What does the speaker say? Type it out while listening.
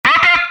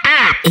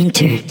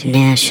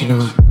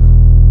International.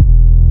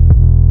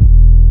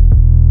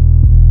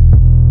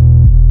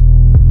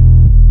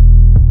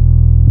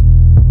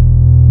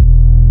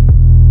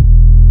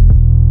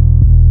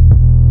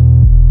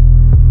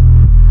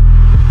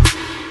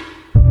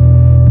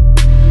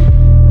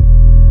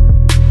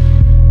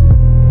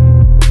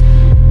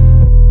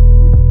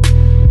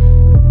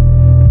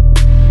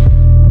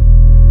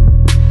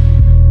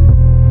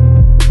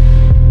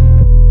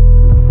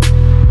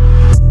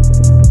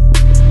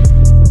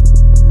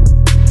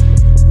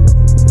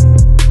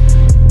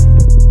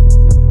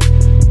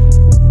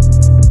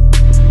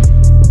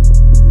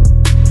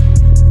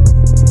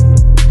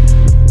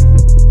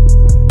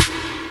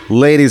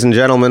 Ladies and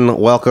gentlemen,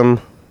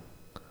 welcome.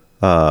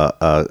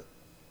 I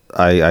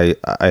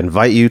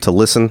invite you to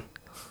listen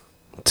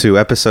to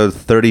episode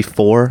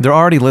 34. They're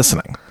already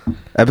listening.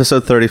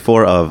 Episode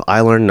 34 of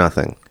I Learned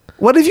Nothing.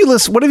 What if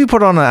you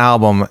put on an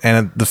album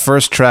and the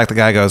first track the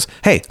guy goes,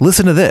 "Hey,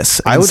 listen to this,"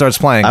 and starts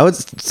playing? I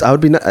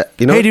would be.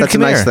 You know, Hey, dude, that's a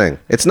come nice here. thing.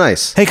 It's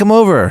nice. Hey, come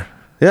over.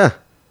 Yeah,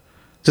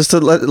 just to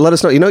let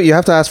us know. You know, you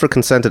have to ask for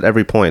consent at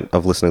every point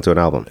of listening to an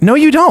album. No,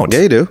 you don't.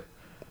 Yeah, you do.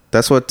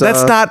 That's what.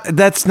 That's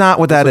not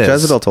what that is.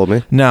 Jezebel told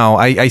me. No,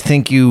 I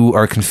think you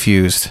are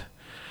confused.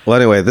 Well,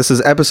 anyway, this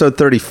is episode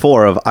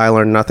 34 of I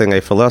Learned Nothing,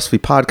 a philosophy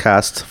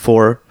podcast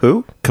for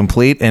who?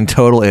 Complete and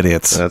total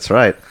idiots. That's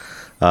right.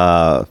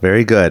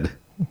 Very good.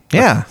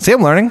 Yeah. See,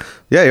 I'm learning.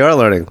 Yeah, you are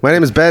learning. My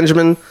name is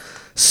Benjamin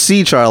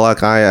C.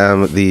 Charlock. I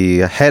am the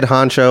head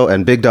honcho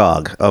and big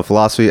dog of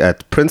philosophy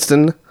at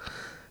Princeton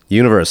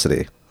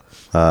University.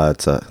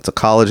 It's a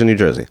college in New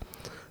Jersey.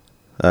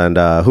 And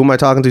who am I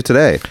talking to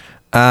today?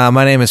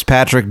 My name is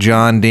Patrick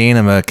John Dean.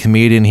 I'm a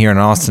comedian here in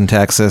Austin,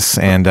 Texas,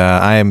 and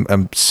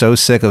I'm so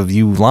sick of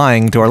you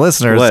lying to our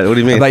listeners. What do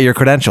you mean? About your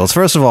credentials?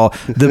 First of all,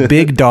 the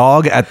big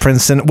dog at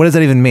Princeton. What does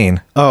that even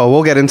mean? Oh,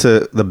 we'll get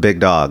into the big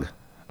dog.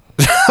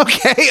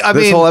 Okay,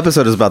 This whole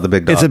episode is about the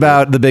big dog. It's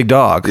about the big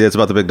dog. Yeah, it's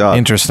about the big dog.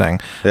 Interesting.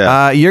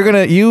 Yeah.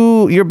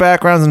 Your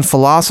background's in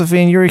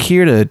philosophy, and you're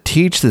here to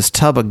teach this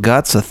tub of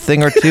guts a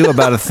thing or two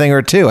about a thing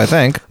or two. I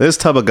think This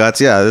tub of guts.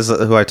 Yeah, this is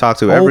who I talk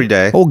to every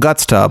day. Old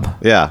guts tub.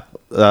 Yeah,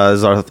 this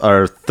is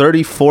our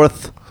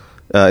 34th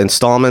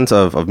installment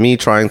of me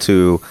trying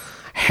to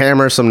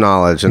hammer some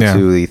knowledge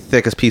into the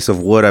thickest piece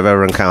of wood I've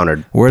ever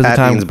encountered. Where's Pat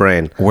the time? Dean's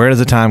brain. Where does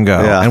the time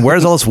go? Yeah. And where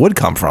does all this wood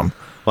come from?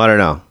 Well, I don't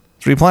know.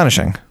 It's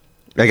replenishing.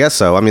 I guess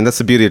so. I mean, that's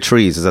the beauty of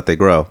trees, is that they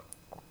grow.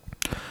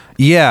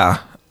 Yeah.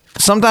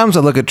 Sometimes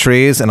I look at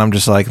trees and I'm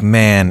just like,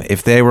 man,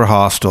 if they were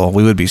hostile,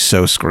 we would be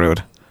so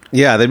screwed.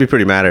 Yeah, they'd be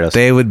pretty mad at us.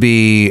 They would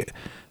be,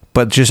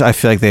 but just I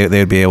feel like they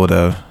would be able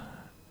to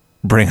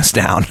bring us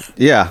down.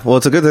 Yeah, well,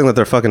 it's a good thing that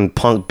they're fucking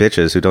punk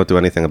bitches who don't do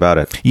anything about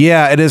it.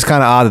 Yeah, it is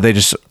kind of odd that they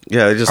just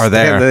Yeah, they are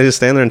there. They just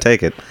stand there and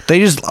take it. They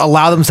just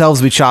allow themselves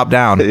to be chopped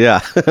down. Yeah.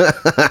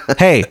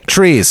 Hey,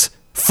 trees,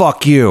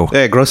 fuck you.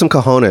 Hey, grow some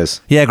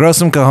cojones. Yeah, grow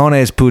some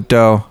cojones,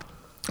 puto. All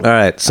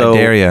right, so I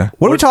dare you.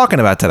 What are we talking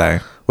about today?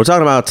 we're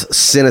talking about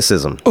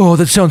cynicism. Oh,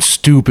 that sounds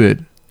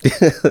stupid.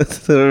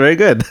 Very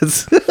good.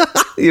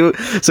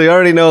 So you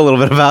already know a little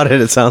bit about it,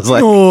 it sounds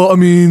like. Oh, I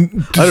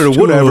mean, I don't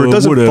know, whatever. It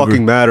doesn't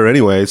fucking matter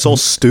anyway. It's all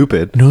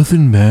stupid.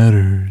 Nothing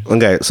matters.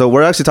 Okay, so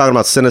we're actually talking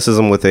about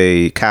cynicism with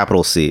a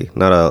capital C,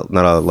 not a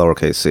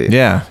lowercase c.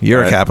 Yeah,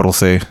 you're Right. a capital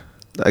C.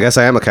 I guess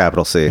I am a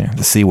capital C. Yeah,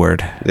 the C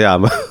word. Yeah,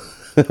 I'm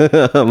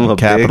a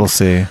Capital big,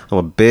 C. I'm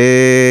a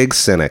big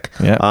cynic.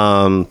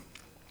 Yeah.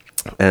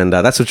 And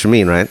that's what you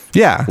mean, right?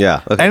 Yeah.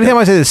 Yeah, okay. Anytime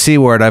I say the C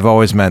word, I've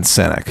always meant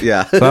cynic.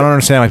 Yeah. So I don't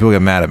understand why people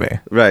get mad at me.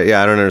 Right.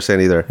 Yeah, I don't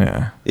understand either.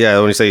 Yeah. Yeah,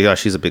 when you say, "Yeah,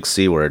 she's a big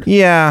C word."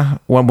 Yeah.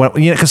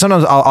 Because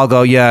sometimes I'll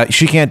go, yeah,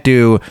 she can't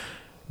do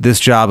this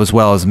job as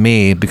well as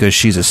me because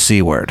she's a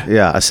C word.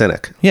 Yeah, a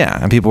cynic. Yeah.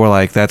 And people were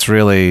like, that's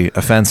really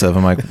offensive.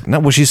 I'm like, no,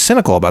 well, she's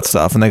cynical about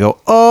stuff. And they go,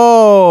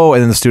 oh.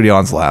 And then the studio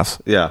audience laughs.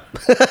 Yeah.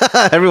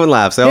 Everyone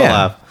laughs. They all Yeah.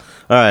 laugh.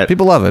 All right.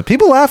 People love it.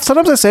 People laugh.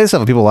 Sometimes I say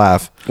stuff and people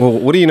laugh. Well,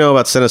 what do you know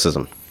about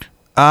cynicism?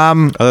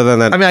 Other than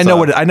that, I mean, I know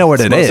what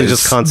it it's mostly is.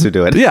 just cunts who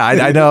do it. Yeah,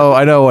 I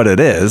know what it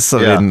is. I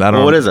mean, I don't.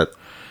 Well, what is it?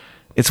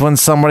 It's when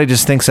somebody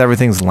just thinks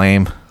everything's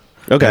lame.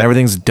 Okay. And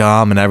everything's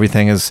dumb and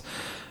everything is,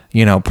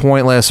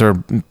 pointless or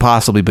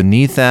possibly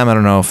beneath them. I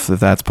don't know if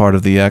that's part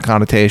of the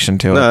connotation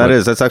to it. No, that but-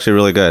 is. That's actually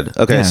really good.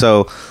 Okay, Yeah.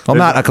 so I'm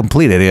not a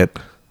complete idiot.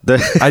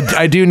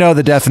 I do know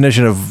the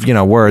definition of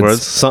words.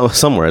 words.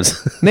 Some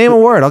words. Name a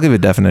word. I'll give you a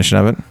definition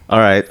of it. All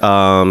right.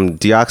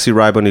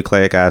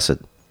 Deoxyribonucleic acid.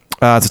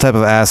 It's a type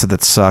of acid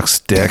that sucks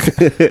dick.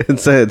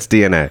 it's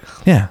DNA.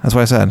 Yeah, that's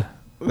what I said.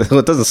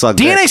 It doesn't suck.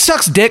 DNA dick.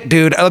 sucks dick,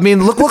 dude. I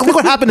mean, look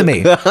what happened to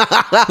me. Look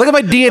at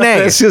my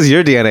DNA. It's because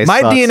your DNA.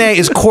 My sucks. DNA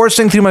is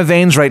coursing through my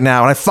veins right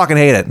now, and I fucking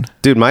hate it.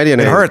 Dude, my DNA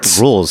It hurts.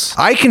 rules.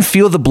 I can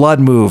feel the blood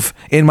move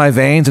in my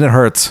veins, and it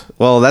hurts.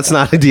 Well, that's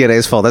not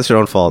DNA's fault. That's your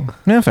own fault.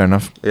 Yeah, fair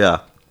enough.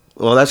 Yeah.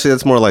 Well, actually,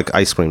 that's more like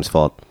ice cream's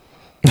fault.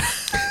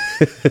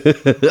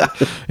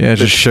 Yeah,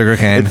 just sugar It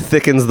cane.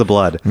 thickens the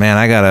blood Man,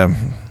 I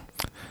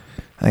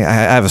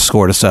have a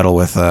score to settle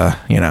with,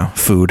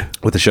 food.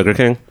 with the sugar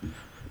king.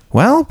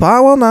 Well,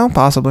 no,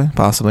 possibly.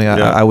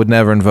 Yeah. I would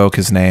never invoke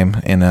his name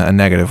in a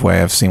negative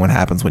way. I've seen what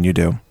happens when you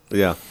do.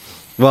 Yeah.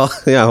 Well,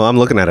 yeah, well, I'm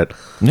looking at it.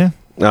 Yeah.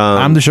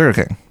 I'm the Sugar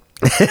King.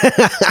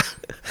 That's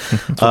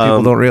what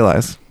people don't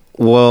realize.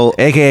 Well,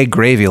 AKA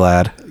Gravy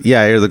Lad.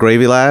 yeah, you're the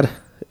gravy lad.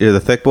 You're the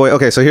thick boy.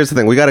 Okay, so here's the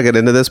thing. We got to get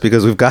into this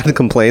because we've gotten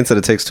complaints that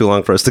it takes too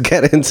long for us to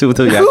get into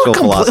the actual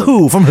philosophy.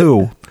 Who? From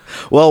who?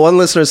 Well, one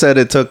listener said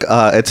it took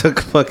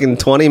fucking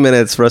 20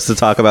 minutes for us to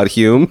talk about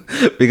Hume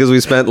because we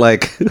spent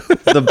like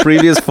the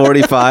previous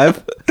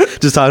 45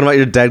 just talking about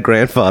your dead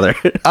grandfather.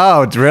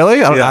 Oh,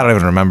 really? I don't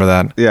even remember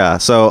that. Yeah,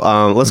 so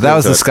let's That get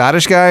was into the it.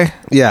 Scottish guy?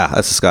 Yeah,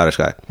 that's the Scottish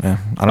guy. Yeah,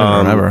 I don't even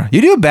remember.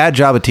 You do a bad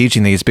job of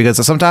teaching these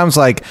because sometimes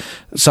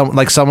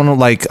someone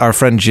like our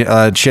friend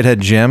Shithead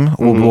Jim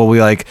will be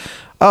like,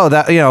 oh,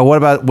 that, what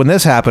about when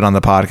this happened on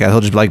the podcast?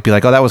 He'll just be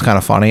like, oh, that was kind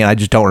of funny, and I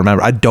just don't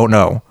remember. I don't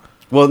know.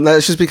 Well,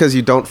 that's just because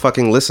you don't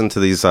fucking listen to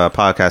these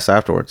podcasts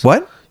afterwards.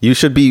 What? You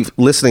should be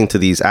listening to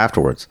these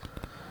afterwards.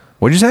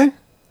 What'd you say?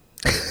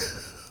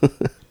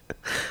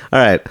 All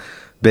right,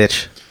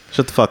 bitch.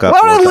 Shut the fuck up.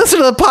 Why would I listen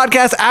to the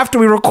podcast after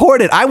we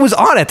recorded? I was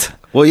on it.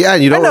 Well, yeah,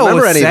 and you don't I know what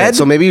remember was any of said. it,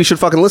 so maybe you should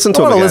fucking listen I to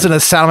it want to again. listen to the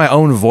sound of my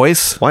own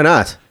voice. Why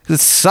not? It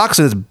sucks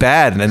and it's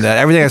bad, and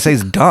everything I say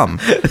is dumb.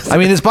 I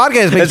mean, this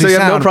podcast And makes so me you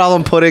have no sound...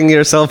 problem putting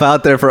yourself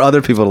out there for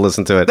other people to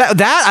listen to it.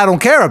 That I don't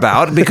care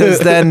about, because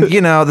then,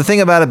 the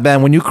thing about it,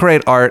 Ben, when you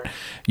create art,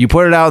 you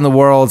put it out in the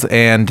world,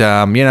 and,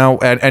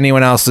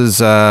 anyone else's,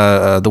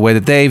 the way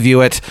that they view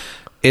it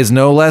is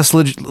no less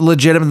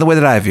legitimate than the way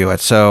that I view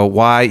it. So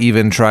why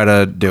even try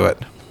to do it?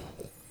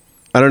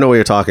 I don't know what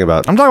you're talking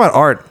about. I'm talking about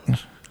art.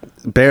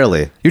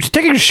 Barely. You're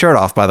taking your shirt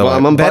off, by the way.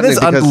 I'm Ben unbuttoning is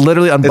because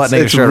literally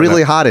unbuttoning it's his shirt.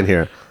 really hot in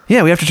here.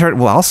 Yeah, we have to turn...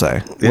 Well, I'll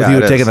say. With Yeah, you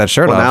it taking is. that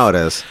shirt off. Now it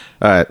is.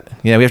 All right.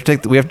 Yeah, we have to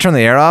turn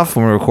the air off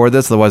when we record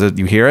this, otherwise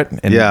you hear it.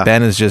 And Yeah.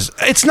 Ben is just...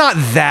 It's not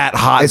that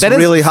hot. It's Ben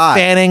really is hot.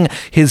 fanning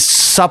his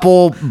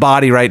supple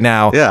body right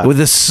now Yeah. with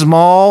his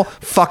small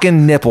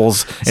fucking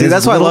nipples. See,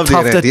 that's why I love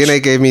DNA.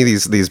 DNA gave me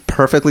these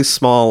perfectly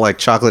small, like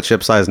chocolate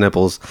chip sized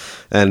nipples,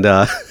 and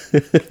I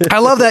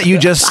love that you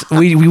just...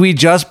 We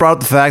just brought up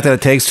the fact that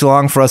it takes too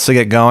long for us to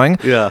get going.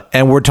 Yeah.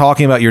 And we're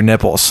talking about your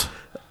nipples.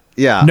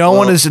 yeah. No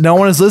one is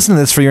listening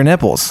to this for your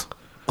nipples.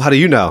 How do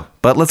you know?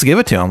 But let's give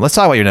it to them. Let's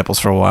talk about your nipples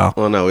for a while.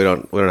 Well, no, we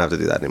don't have to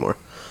do that anymore.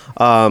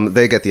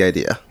 They get the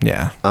idea.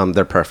 Yeah.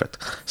 They're perfect.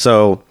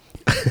 So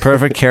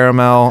Perfect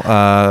caramel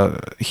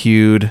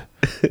hued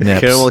nips.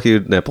 caramel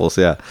hued nipples.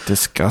 Yeah.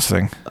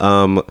 Disgusting.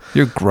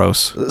 You're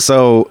gross.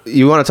 So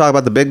you want to talk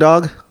about the big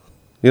dog?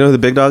 You know who the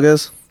big dog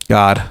is?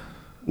 God.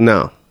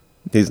 No,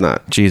 he's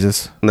not.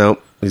 Jesus. No,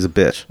 he's a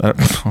bitch.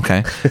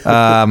 Okay.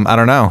 I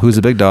don't know. Who's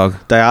the big dog?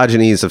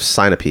 Diogenes of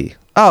Sinope.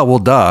 Oh, well,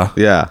 duh.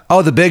 Yeah.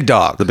 Oh, the big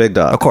dog. The big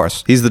dog. Of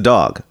course. He's the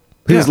dog.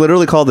 He was Yeah.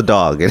 literally called the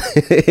dog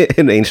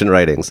in ancient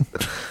writings.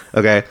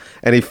 Okay.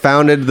 And he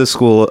founded the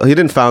school. He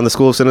didn't found the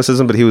school of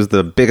cynicism, but he was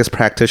the biggest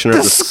practitioner of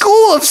There's the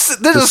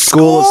a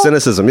school of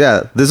cynicism.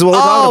 Yeah. This is what we're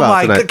talking Oh about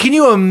my tonight. God. Can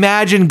you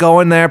imagine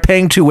going there,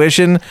 paying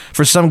tuition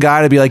for some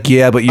guy to be like,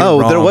 yeah, but you're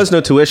wrong. There was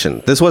no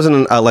tuition. This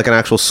wasn't like an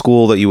actual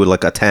school that you would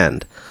like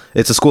attend.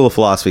 It's a school of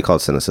philosophy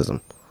called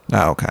cynicism.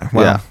 Oh, okay.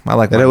 Well, Yeah. I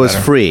like that. And it was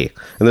free.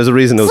 And there's a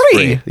reason it was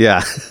Free? free.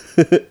 Yeah.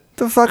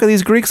 The fuck are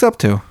these Greeks up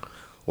to?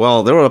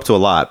 Well, they were up to a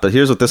lot, but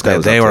here's what this guy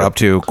was They up were to. up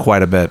to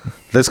quite a bit.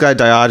 This guy,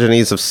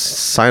 Diogenes of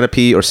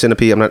Sinope or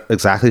Sinope, I'm not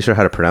exactly sure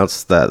how to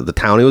pronounce the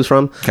town he was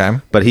from. Okay.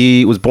 But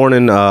he was born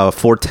in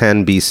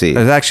 410 BC.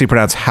 It's actually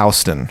pronounced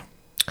Houston.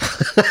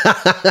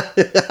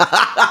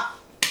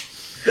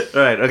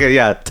 All right. Okay.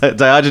 Yeah.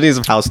 Diogenes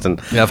of Houston.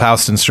 Yeah, of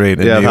Houston Street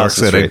in Yeah, New York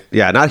Houston City. Street.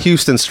 Yeah, not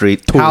Houston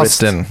Street. Tourists.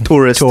 Houston.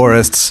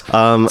 Tourists.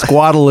 It's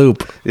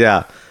Guadalupe.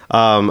 Yeah.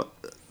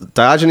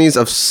 Diogenes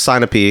of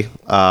Sinope.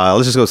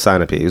 Let's just go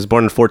Sinope. He was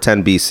born in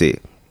 410 BC,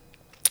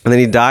 and then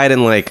he died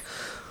in like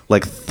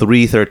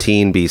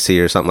 313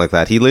 BC or something like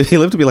that. He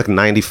lived to be like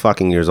 90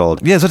 fucking years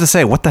old. Yeah, I was about to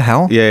say, what the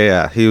hell?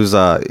 Yeah. He was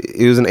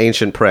an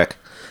ancient prick,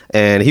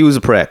 and he was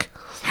a prick.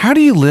 How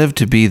do you live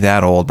to be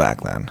that old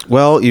back then?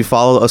 Well, you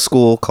follow a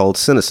school called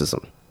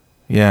cynicism.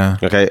 Yeah.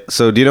 Okay,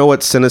 so do you know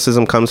what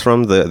cynicism comes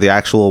from? The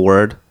actual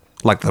word?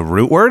 Like the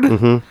root word?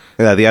 Mm-hmm.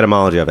 Yeah, the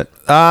etymology of it.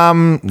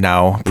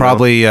 No.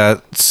 Probably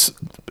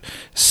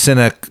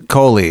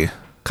cynicoli.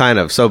 Kind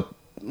of. So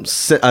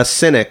a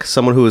cynic,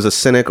 someone who was a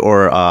cynic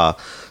or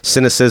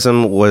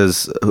cynicism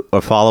was a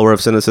follower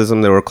of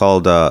cynicism, they were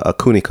called a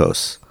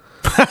kunikos.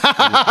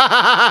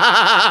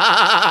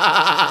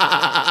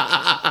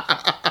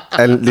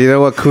 And do you know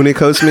what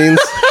kunikos means?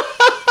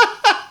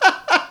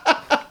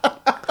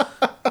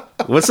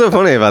 What's so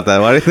funny about that?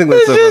 Why do you think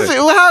that's so funny?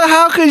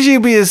 How could you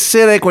be a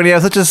cynic when you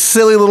have such a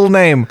silly little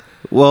name?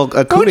 Well,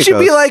 a kunikos. Wouldn't you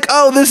be like,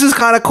 oh, this is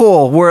kind of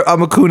cool.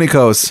 I'm a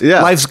kunikos.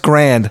 Yeah. Life's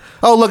grand.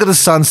 Oh, look at the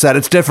sunset.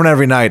 It's different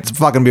every night. It's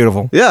fucking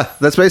beautiful. Yeah,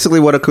 that's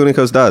basically what a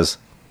kunikos does.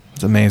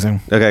 It's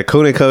amazing. Okay,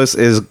 kunikos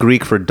is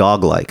Greek for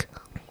dog-like.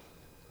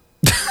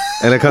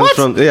 And it comes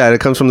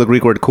from the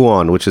Greek word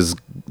kuon, which is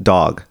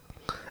dog.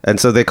 And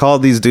so they call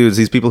these dudes,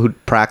 these people who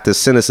practice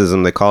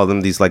cynicism, they call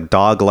them these like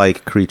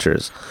dog-like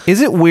creatures.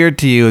 Is it weird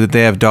to you that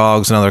they have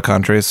dogs in other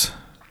countries?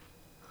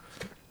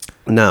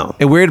 No.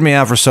 It weirded me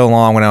out for so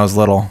long when I was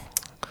little.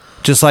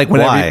 Just like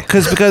whenever, Why?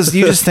 because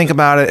you just think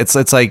about it,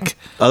 it's like,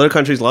 Other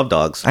countries love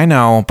dogs. I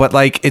know, but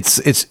like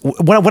it's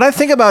when I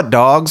think about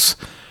dogs,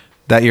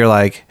 that you're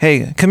like,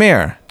 hey, come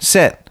here,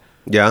 sit,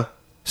 Yeah.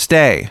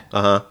 stay.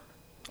 Uh-huh.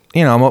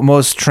 You know,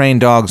 most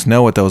trained dogs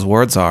know what those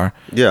words are.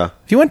 Yeah.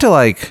 If you went to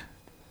like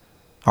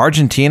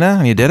Argentina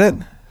and you did it,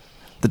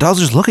 the dogs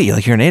just look at you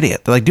like you're an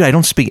idiot. They're like, dude, I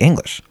don't speak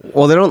English.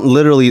 Well, they don't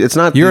literally. It's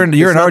not. You're it's in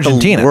not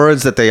Argentina. The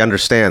words that they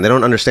understand. They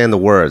don't understand the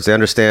words. They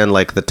understand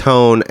like the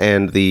tone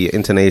and the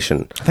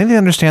intonation. I think they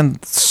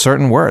understand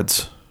certain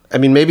words. I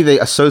mean, maybe they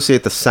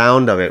associate the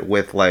sound of it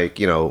with like,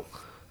 you know,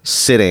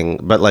 sitting,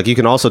 but like you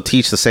can also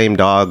teach the same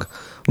dog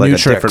like New a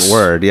tricks. different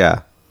word.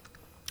 Yeah.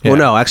 Yeah. Well,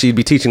 no, actually, you'd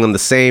be teaching them the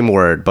same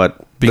word,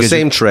 but Because the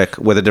same trick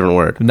with a different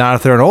word. Not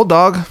if they're an old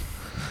dog.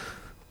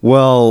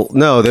 Well,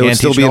 no, they would Can't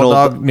still teach be an an old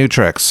old dog new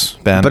tricks,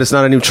 Ben. But it's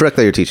not a new trick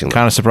that you're teaching them.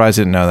 Kind of surprised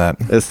you didn't know that.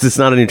 It's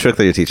not a new trick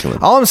that you're teaching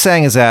them. All I'm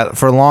saying is that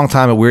for a long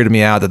time it weirded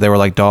me out that they were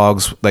like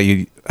dogs that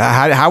you.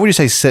 How would you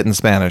say sit in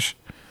Spanish?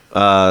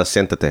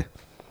 Siéntate.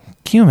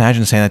 Can you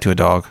imagine saying that to a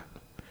dog?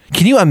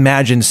 Can you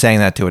imagine saying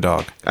that to a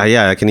dog?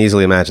 Yeah, I can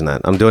easily imagine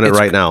that. I'm doing it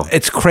right now.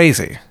 It's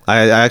crazy.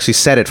 I actually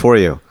said it for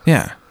you.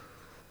 Yeah.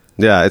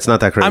 Yeah, it's not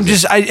that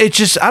crazy.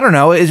 I don't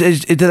know.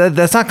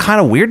 That's not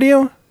kind of weird to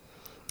you?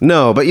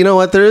 No, but you know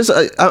what? There is.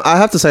 I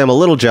have to say, I'm a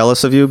little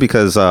jealous of you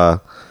because,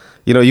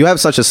 you know, you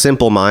have such a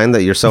simple mind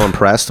that you're so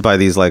impressed by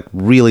these like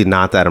really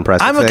not that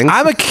impressive things.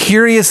 I'm a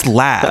curious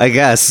lad. I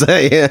guess.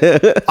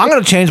 I'm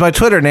going to change my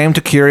Twitter name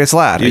to Curious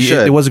Lad. You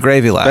should. It was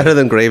Gravy Lad. Better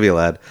than Gravy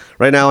Lad.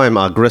 Right now,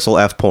 I'm Gristle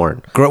F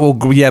porn.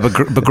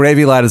 But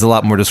Gravy Lad is a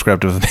lot more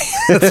descriptive of me.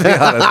 Let's be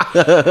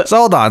honest. So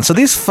hold on. So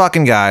these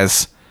fucking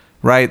guys,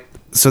 right?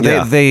 So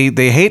Yeah.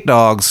 they hate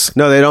dogs.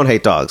 No, they don't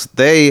hate dogs.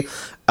 They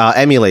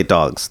emulate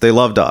dogs. They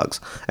love dogs.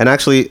 And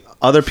actually,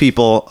 other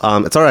people.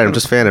 It's all right. I'm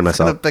just fanning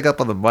myself. Pick up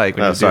on the mic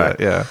when you do sorry.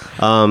 it.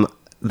 Yeah.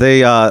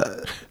 They.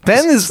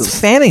 Ben is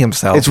fanning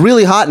himself. It's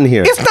really hot in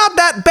here. It's not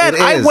that bad. It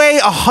I is. weigh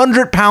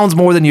 100 pounds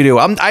more than you do.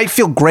 I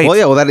feel great. Well,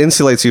 yeah. Well, that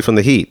insulates you from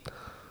the heat.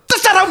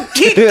 That's not how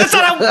heat. That's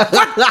not how.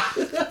 What?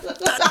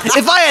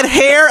 If I had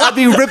hair, I'd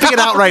be ripping it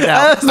out right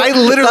now.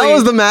 That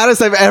was the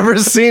maddest I've ever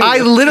seen. I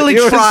literally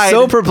You were tried.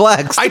 so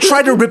perplexed. I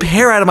tried to rip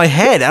hair out of my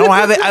head. I don't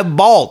have it. I'm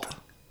bald.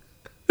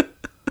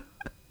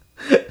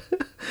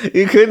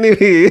 You couldn't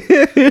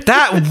even.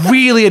 That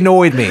really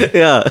annoyed me.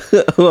 Yeah.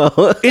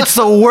 Well, It's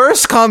the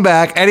worst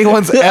comeback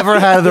anyone's ever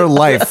had in their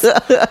life.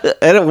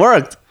 and it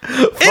worked.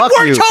 It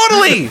worked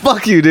totally.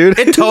 Fuck you, dude.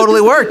 It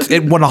totally worked.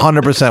 It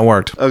 100%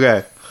 worked.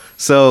 Okay.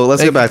 So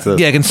let's get back to this.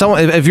 Yeah, can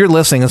someone, if you're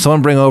listening, can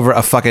someone bring over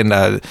a fucking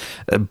a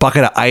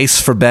bucket of ice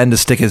for Ben to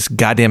stick his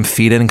goddamn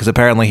feet in? Because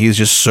apparently he's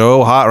just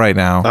so hot right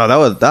now. Oh,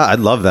 I'd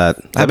love that.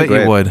 I bet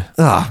you would.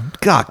 Oh,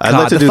 God. I'd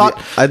like to do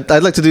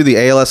I'd like to do the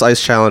ALS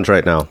Ice Challenge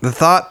right now. the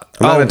thought.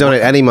 I'm not going to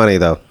donate any money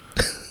though.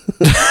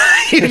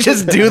 You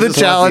just do the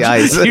just want challenge. the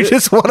ice. You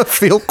just want to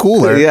feel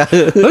cooler. Yeah.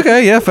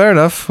 Okay. Yeah. Fair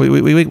enough. We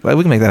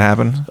can make that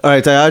happen. All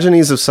right,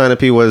 Diogenes of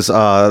Sinope was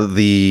An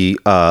the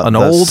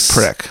old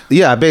prick.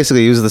 Yeah,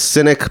 basically, he was the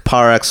cynic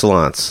par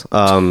excellence.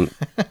 And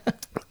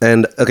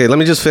okay, let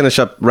me just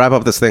wrap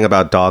up this thing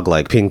about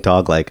being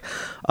dog-like.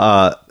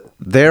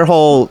 Their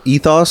whole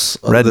ethos,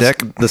 of Red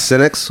dick? the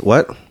cynics.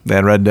 What? They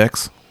had red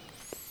dicks.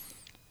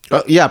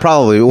 Yeah,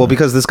 probably. Well,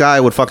 because this guy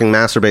would fucking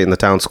masturbate in the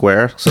town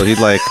square, so he'd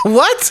like.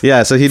 What?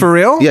 Yeah, so he'd For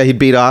real? Yeah, he'd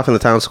beat off in the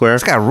town square.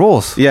 This guy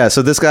rules. Yeah,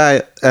 so this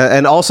guy,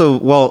 and also,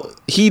 well,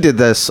 he did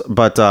this,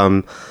 but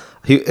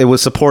it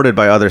was supported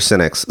by other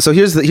cynics. So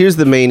here's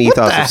the main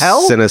ethos the of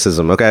hell?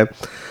 cynicism. Okay, What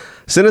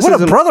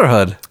cynicism. a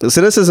brotherhood.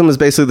 Cynicism is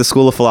basically the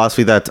school of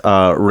philosophy that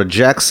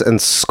rejects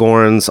and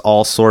scorns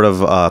all sort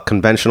of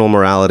conventional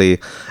morality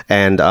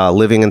and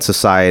living in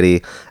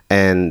society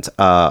and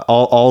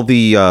all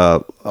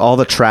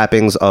the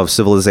trappings of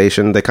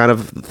civilization. They kind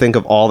of think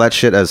of all that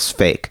shit as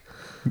fake.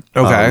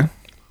 Okay.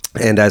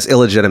 And as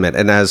illegitimate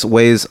and as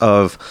ways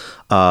of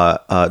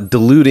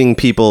deluding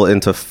people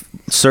into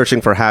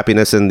searching for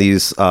happiness in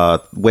these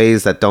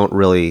ways that don't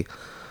really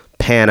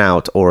pan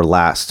out or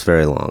last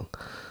very long.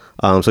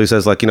 So he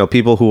says, like, you know,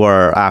 people who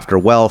are after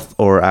wealth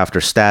or after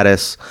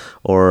status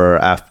or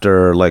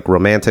after like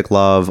romantic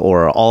love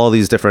or all of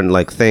these different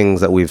like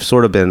things that we've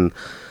sort of been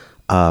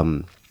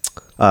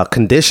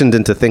conditioned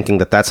into thinking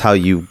that that's how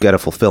you get a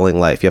fulfilling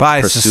life. You have By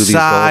to pursue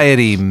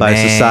society, these goals. By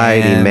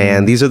society,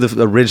 man. These are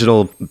the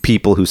original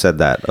people who said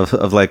that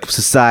of like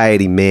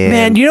society, man.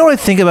 Man, you know what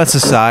I think about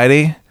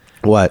society?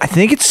 What? I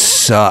think it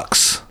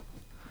sucks.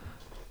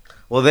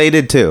 Well, they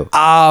did too.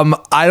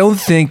 I don't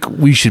think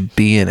we should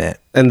be in it.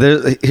 And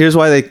here's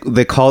why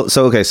they call it.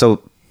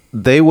 So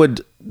they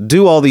would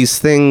do all these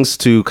things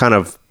to kind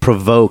of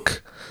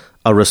provoke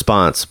a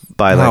response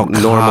by like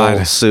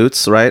normal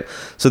suits, right?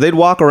 So they'd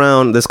walk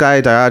around. This guy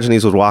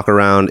Diogenes would walk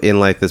around in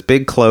like this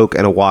big cloak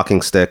and a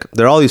walking stick.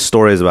 There are all these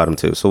stories about him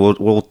too. So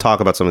we'll talk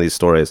about some of these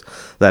stories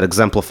that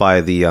exemplify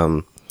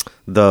the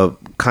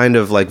kind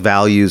of like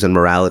values and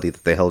morality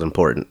that they held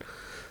important.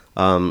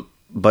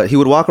 But he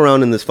would walk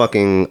around in this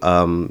fucking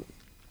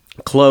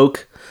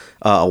cloak,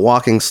 a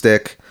walking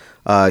stick.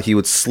 He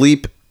would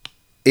sleep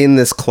in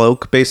this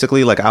cloak,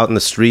 basically, like out in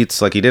the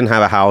streets. Like he didn't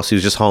have a house. He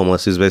was just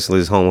homeless. He was basically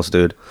this homeless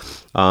dude.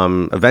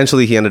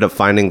 Eventually, he ended up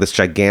finding this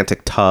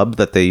gigantic tub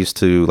that they used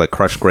to like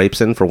crush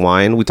grapes in for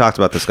wine. We talked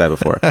about this guy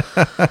before,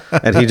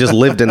 and he just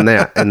lived in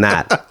that.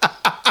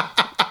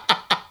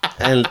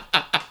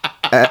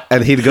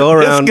 And he'd go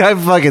around. This guy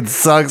fucking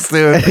sucks,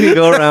 dude. He'd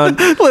go around,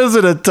 lives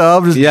in a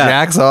tub, just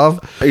jacks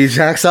off. He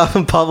jacks off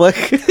in public.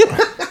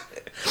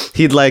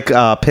 He'd like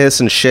piss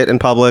and shit in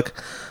public.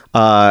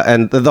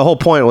 And the whole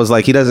point was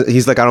like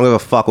he's like, I don't give a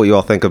fuck what you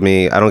all think of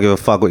me. I don't give a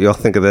fuck what you all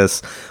think of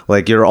this.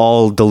 Like, you're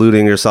all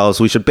deluding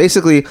yourselves. We should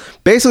basically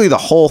the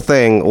whole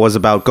thing was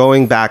about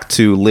going back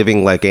to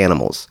living like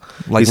animals.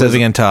 Like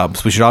living in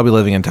tubs. We should all be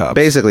living in tubs.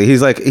 Basically,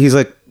 he's like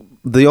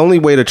the only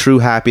way to true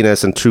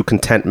happiness and true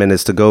contentment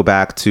is to go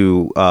back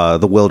to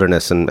the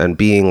wilderness and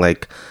being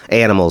like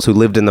animals who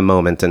lived in the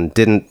moment and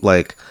didn't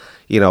like,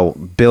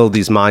 build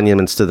these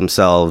monuments to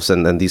themselves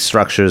and these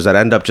structures that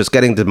end up just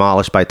getting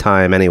demolished by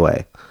time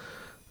anyway.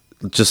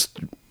 Just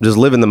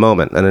live in the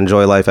moment and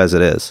enjoy life as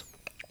it is.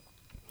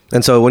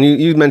 And so when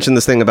you mentioned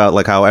this thing about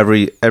like how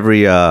every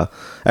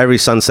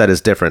sunset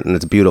is different and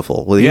it's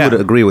beautiful, well, he would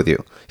agree with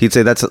you. He'd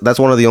say that's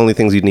one of the only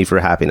things you'd need for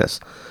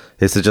happiness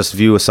is to just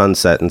view a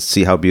sunset and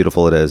see how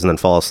beautiful it is, and then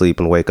fall asleep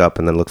and wake up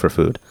and then look for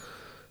food.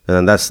 And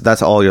then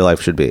that's all your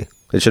life should be.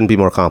 It shouldn't be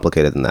more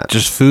complicated than that.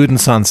 Just food and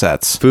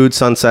sunsets. Food,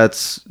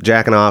 sunsets,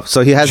 jacking off.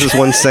 So he has this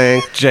one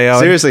saying. J.O.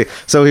 Seriously.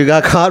 So he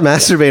got caught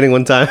masturbating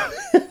one time.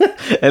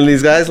 And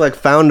these guys like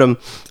found him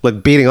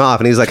like beating off,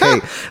 and he's like, "Hey,"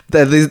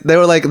 they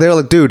were like,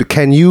 "Dude,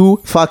 can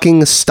you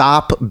fucking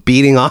stop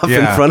beating off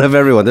in front of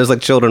everyone?" There's like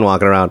children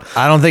walking around.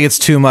 I don't think it's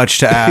too much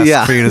to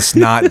ask for you to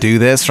not do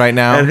this right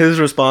now. And his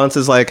response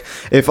is like,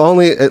 "If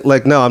only,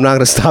 like, no, I'm not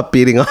going to stop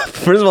beating off."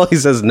 First of all, he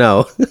says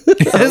no.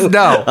 He says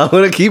no. I'm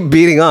going to keep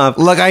beating off.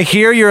 Look, I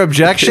hear your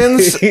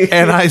objections,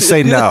 and I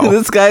say no.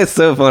 This guy is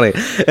so funny,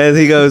 and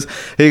he goes,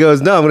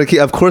 "No, I'm going to keep.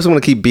 Of course, I'm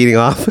going to keep beating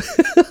off."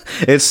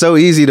 It's so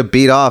easy to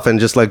beat off and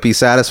just like be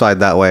satisfied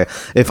that way.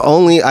 If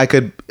only I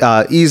could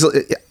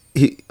easily.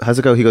 How's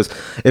it go? He goes,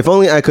 "If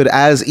only I could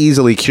as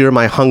easily cure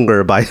my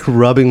hunger by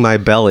rubbing my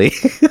belly."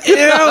 Ew.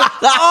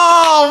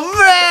 Oh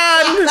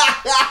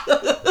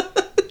man,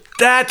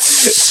 that's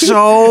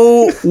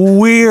so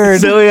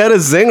weird. So he had a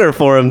zinger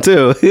for him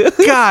too.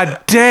 God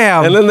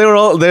damn. And then they were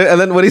all there.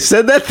 And then when he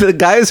said that, the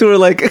guys who were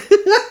like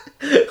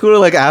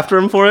after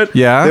him for it,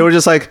 they were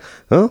just like,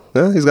 "Oh,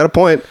 yeah, he's got a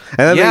point."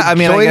 And then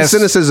they joined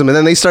cynicism, and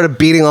then they started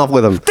beating off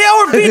with him. They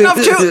all were beating off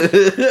too.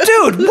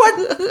 Dude,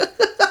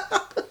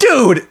 what?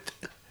 Dude.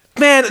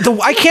 Man,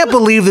 I can't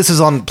believe this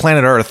is on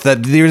planet Earth,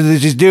 that there's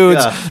these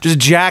dudes just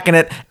jacking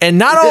it, and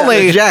not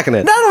only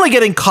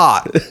getting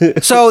caught.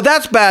 So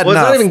that's bad enough. Well,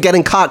 it's not even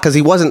getting caught because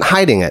he wasn't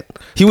hiding it.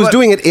 He was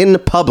doing it in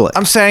public.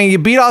 I'm saying you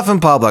beat off in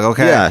public,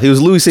 okay? Yeah, he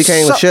was Louis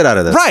C.K.ing the shit out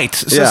of this. Right.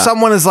 So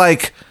someone is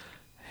like,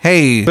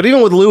 hey. But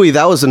even with Louis,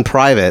 that was in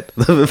private.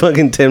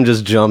 Fucking Tim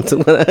just jumped.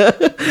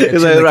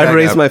 I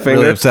raised my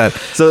finger. Really upset.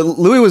 So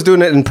Louis was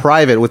doing it in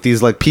private with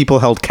these like people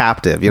held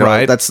captive.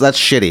 Right. That's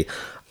shitty.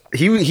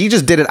 He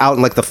just did it out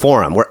in like the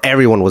forum where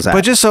everyone was at.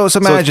 But just so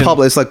imagine, it's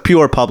public. It's like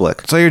pure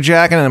public. So you're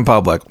jacking it in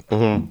public.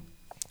 Mm-hmm.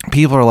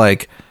 People are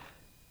like,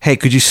 "Hey,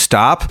 could you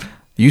stop?"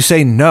 You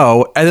say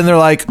no, and then they're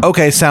like,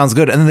 "Okay, sounds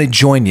good," and then they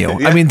join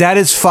you. Yeah. I mean, that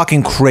is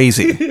fucking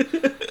crazy.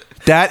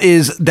 That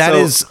is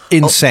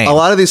insane. A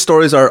lot of these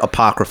stories are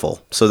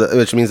apocryphal,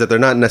 which means that they're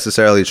not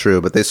necessarily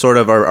true, but they sort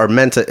of are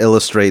meant to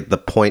illustrate the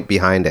point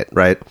behind it,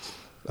 right?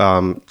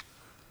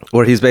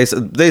 Where he's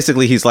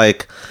basically he's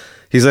like,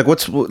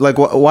 what's like?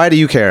 Why do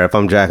you care if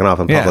I'm jacking off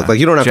in public? Yeah, like,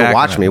 you don't have to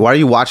watch me. Why are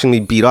you watching me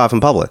beat off in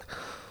public?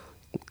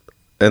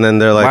 And then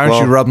they're like, why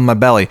aren't you rubbing my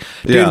belly,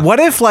 dude? Yeah. What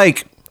if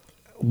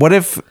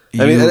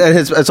I mean, and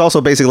it's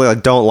also basically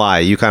like, don't lie.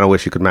 You kind of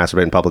wish you could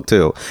masturbate in public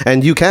too,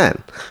 and you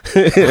can.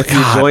 If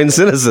you join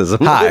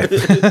cynicism. Hi,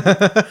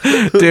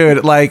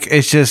 dude. Like,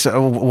 it's just,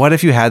 what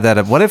if you had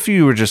that? What if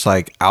you were just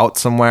like out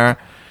somewhere?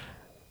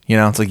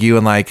 It's like you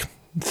and like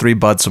 3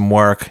 buds from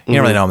work. You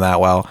don't really know them that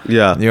well.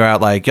 Yeah, you're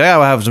out like,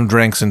 we'll have some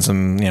drinks and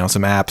some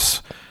some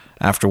apps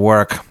after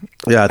work.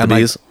 Yeah, at the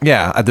Bees.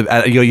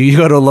 You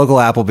go to a local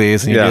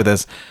Applebee's and you do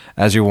this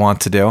as you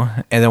want to do,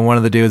 and then one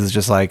of the dudes is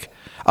just like,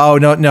 "Oh,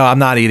 no, I'm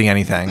not eating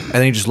anything." And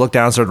then you just look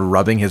down and start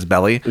rubbing his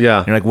belly. Yeah.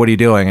 And you're like, "What are you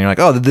doing?" And you're like,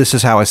 "Oh, this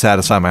is how I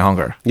satisfy my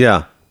hunger."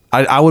 Yeah.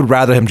 I would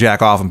rather him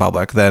jack off in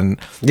public than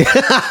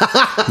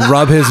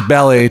rub his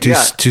belly to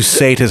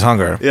sate his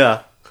hunger.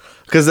 Yeah.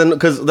 Because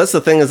that's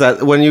the thing, is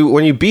that when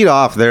you beat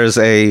off, there's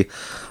a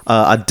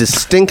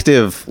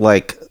distinctive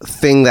like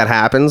thing that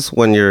happens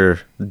when you're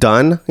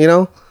done,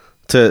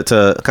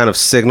 to kind of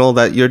signal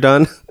that you're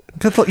done.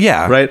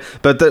 Yeah. Right.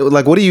 But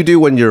like, what do you do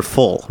when you're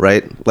full,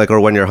 right? Like, or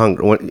when you're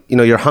hungry,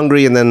 you're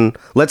hungry, and then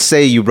let's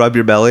say you rub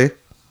your belly,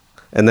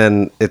 and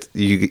then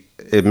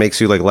it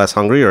makes you like less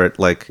hungry, or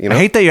I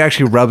hate that you're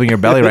actually rubbing your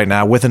belly right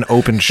now with an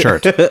open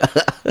shirt.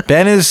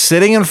 Ben is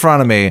sitting in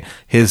front of me.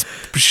 His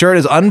shirt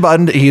is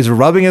unbuttoned. He's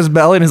rubbing his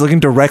belly and he's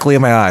looking directly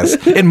in my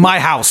eyes in my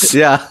house.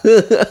 Yeah.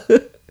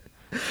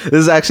 This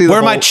is actually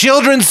Where my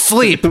children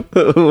sleep.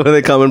 when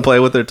they come and play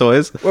with their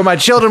toys. Where my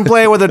children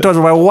play with their toys.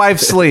 Where my wife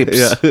sleeps.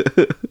 Yeah.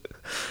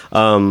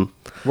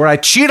 Where I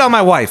cheat on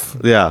my wife.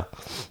 Yeah.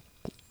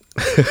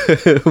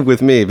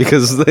 With me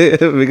because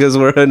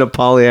we're in a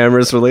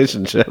polyamorous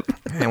relationship.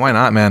 Hey, why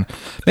not, man?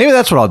 Maybe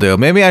that's what I'll do.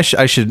 Maybe I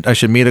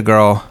should meet a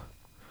girl,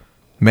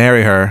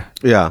 marry her.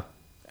 Yeah.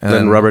 And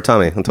then rubber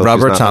tummy until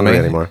rubber she's not tummy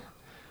hungry anymore.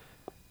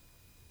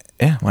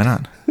 Yeah, why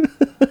not?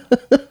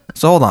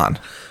 So hold on.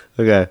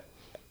 Okay.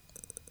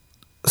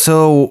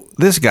 So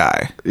this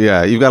guy,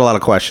 Yeah, you've got a lot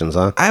of questions,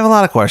 huh? I have a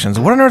lot of questions.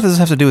 What on earth does this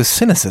have to do with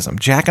cynicism?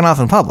 Jacking off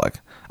in public?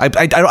 I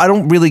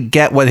don't really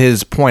get what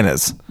his point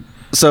is.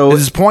 So Is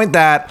his point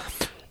that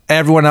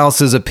everyone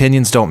else's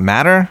opinions don't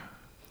matter?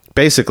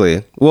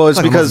 basically, well, it's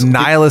Like the because most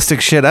nihilistic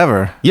shit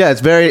ever. yeah,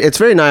 it's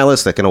very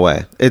nihilistic in a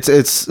way.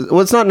 It's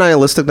not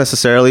nihilistic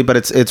necessarily, but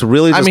it's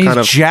really just I mean, kind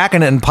he's of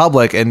jacking it in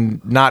public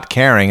and not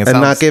caring. It and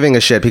sounds, not giving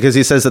a shit because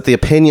he says that the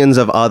opinions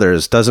of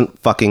others doesn't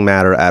fucking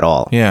matter at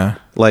all. Yeah.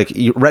 Like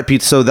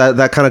so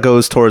that kind of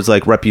goes towards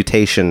like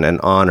reputation and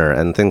honor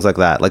and things like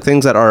that. Like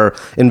things that are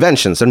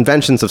inventions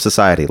of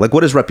society. Like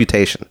what is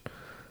reputation?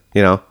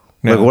 You know?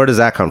 Yeah. Like where does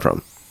that come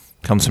from?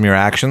 Comes from your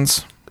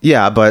actions.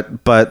 Yeah, but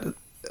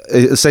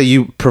say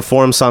you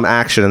perform some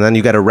action and then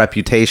you get a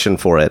reputation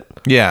for it.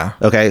 Yeah.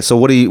 Okay, so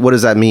what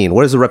does that mean?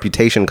 Where is the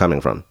reputation coming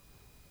from?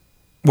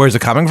 Where's it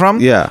coming from?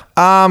 Yeah.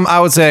 I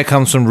would say it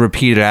comes from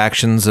repeated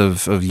actions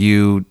of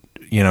you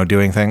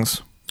doing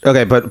things.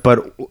 Okay,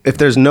 but if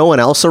there's no one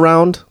else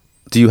around,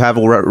 do you have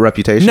a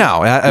reputation?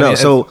 No, I no. mean,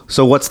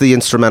 So what's the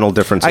instrumental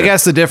difference? I here?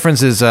 guess the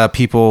difference is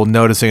people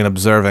noticing and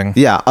observing.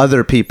 Yeah,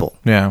 other people.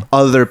 Yeah.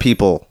 Other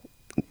people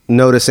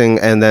noticing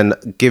and then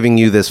giving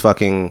you this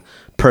fucking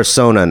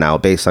persona now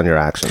based on your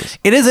actions.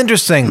 It is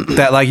interesting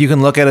that like you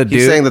can look at a dude.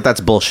 He's saying that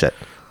that's bullshit.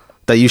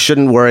 That you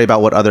shouldn't worry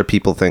about what other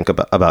people think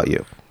about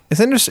you.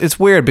 It's interesting. It's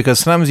weird because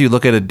sometimes you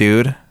look at a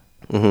dude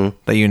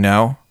that you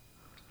know.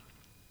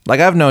 Like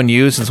I've known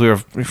you since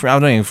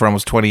I've known you for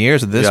almost 20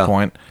 years at this Yeah.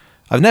 point.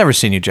 I've never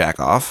seen you jack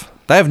off.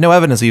 I have no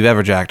evidence that you've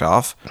ever jacked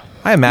off.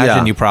 I imagine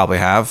Yeah. you probably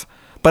have.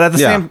 But at the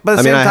same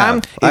I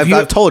time, have.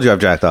 I've told you I've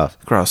jacked off.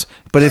 gross.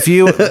 But if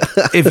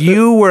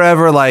you were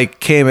ever like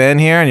came in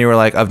here and you were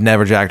like, I've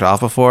never jacked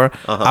off before,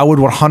 I would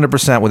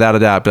 100% without a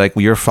doubt be like,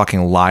 well, you're a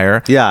fucking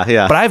liar. Yeah,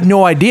 yeah. But I have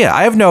no idea.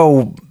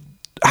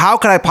 How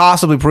could I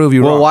possibly prove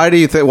you Well, wrong? why do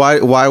you think?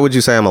 Why would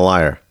you say I'm a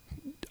liar?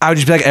 I would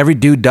just be like, every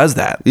dude does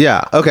that.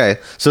 Yeah. Okay.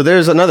 So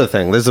there's another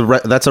thing.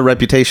 That's a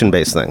reputation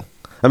based thing.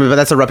 I mean, but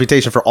that's a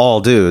reputation for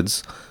all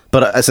dudes.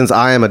 But since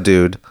I am a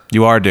dude,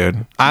 You are a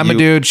dude. I'm a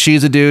dude.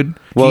 She's a dude.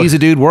 Well- He's a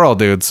dude. We're all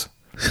dudes.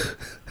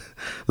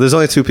 there's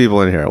only two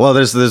people in here. Well,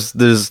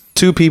 there's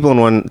two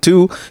people and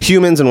two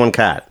humans and one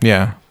cat.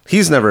 Yeah.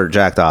 He's never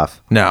jacked off.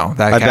 No,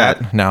 that I cat.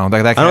 bet. No,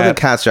 that cat. I don't think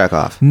cats jack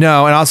off.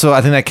 No, and also I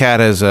think that cat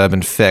has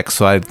been fixed,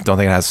 so I don't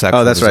think it has sex.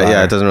 Oh, that's right.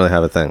 Yeah, it doesn't really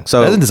have a thing.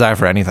 So It doesn't desire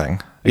for anything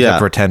except Yeah.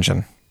 for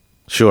attention.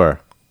 sure.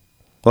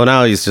 Well,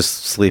 now he's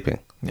just sleeping.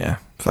 Yeah.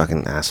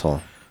 Fucking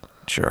asshole.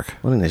 Jerk.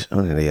 What an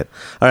idiot.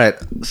 All right.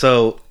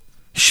 So,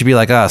 Should be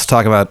like us,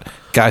 talk about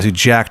guys who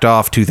jacked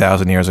off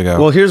 2,000 years ago.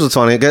 well, here's what's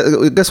funny.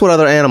 Guess what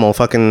other animal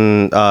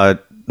fucking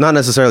not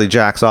necessarily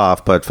jacks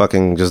off, but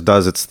fucking just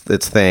does its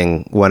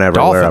thing whenever,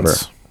 Dolphins. wherever.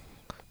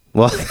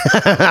 Well,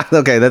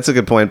 okay, that's a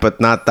good point, but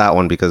not that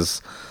one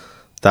because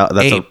that's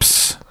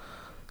Apes,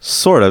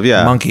 sort of,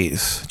 yeah.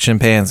 monkeys,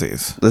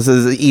 chimpanzees. This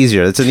is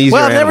easier. It's an easier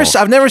Well, animal.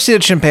 I've never seen a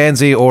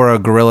chimpanzee or a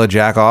gorilla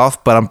jack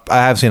off, but I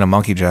have seen a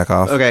monkey jack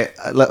off. Okay,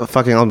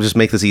 I'll just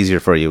make this easier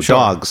for you.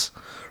 Dogs,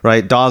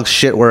 right? Dogs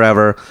shit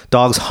wherever.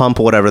 Dogs hump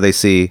whatever they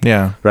see.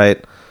 Yeah.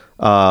 Right?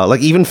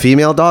 Like even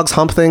female dogs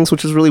hump things,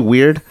 which is really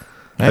weird.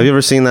 Have you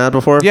ever seen that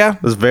before? Yeah.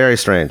 It's very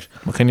strange.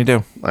 What can you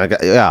do?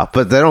 Yeah,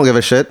 but they don't give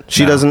a shit.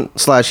 She No.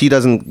 doesn't / he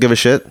doesn't give a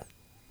shit.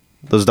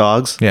 Those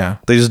dogs. Yeah.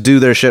 They just do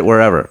their shit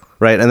wherever.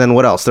 Right? And then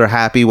what else? They're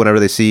happy whenever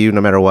they see you,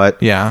 no matter what.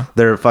 Yeah.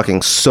 They're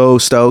fucking so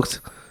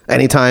stoked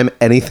anytime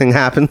anything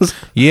happens.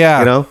 Yeah.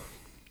 You know?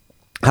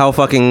 How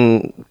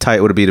fucking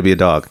tight would it be to be a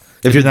dog?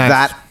 If you're nice.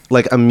 that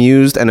like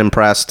amused and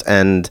impressed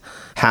and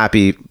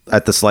happy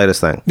at the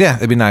slightest thing. Yeah,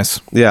 it'd be nice.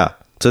 Yeah.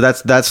 So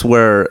that's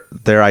where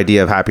their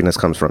idea of happiness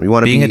comes from. You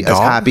want to Being be a as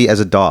dog? happy as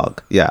a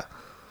dog. Yeah.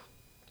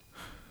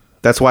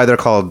 That's why they're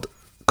called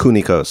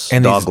kunikos,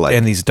 And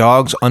dog-like. these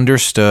dogs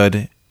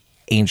understood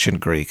ancient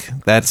Greek.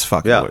 That's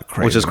fucking yeah,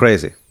 crazy. which is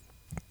crazy.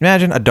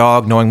 Imagine a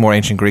dog knowing more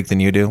ancient Greek than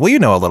you do. Well, you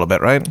know a little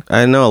bit, right?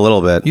 I know a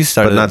little bit, You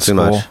started but not in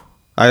too school. much.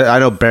 I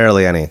know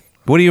barely any.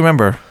 What do you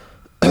remember?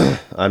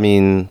 I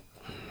mean,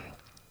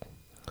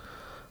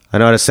 I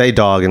know how to say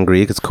dog in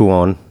Greek. It's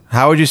kuon.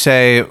 How would you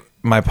say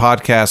my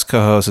podcast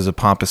co-host is a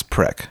pompous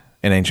prick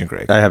in ancient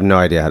Greek? I have no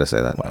idea how to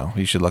say that. Well,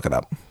 you should look it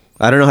up.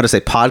 I don't know how to say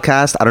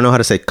podcast. I don't know how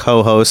to say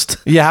co-host.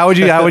 Yeah, how would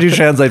you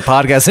translate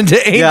podcast into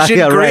ancient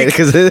yeah, Greek? right.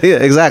 Because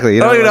exactly.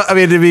 You I know, don't even know. I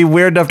mean, it'd be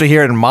weird enough to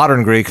hear it in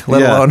modern Greek,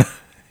 let Yeah. alone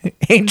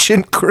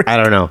ancient Greek. I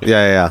don't know.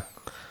 Yeah.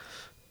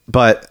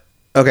 But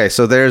okay,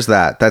 so there's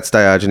that. That's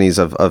Diogenes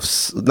of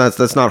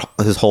that's not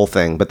his whole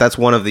thing, but that's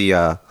one of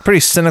the Pretty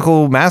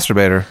cynical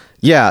masturbator.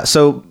 yeah.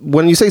 So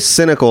when you say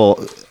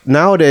cynical,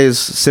 nowadays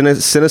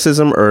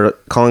cynicism, or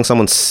calling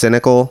someone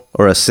cynical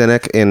or a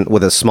cynic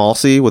with a small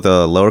c, with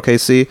a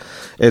lowercase c,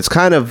 it's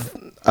kind of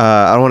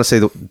I don't want to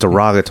say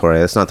derogatory.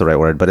 That's not the right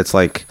word, but it's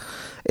like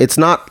it's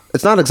not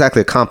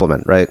exactly a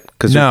compliment, right?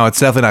 No, it's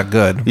definitely not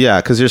good.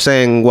 Yeah, because you're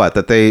saying what,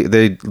 that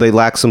they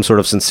lack some sort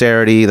of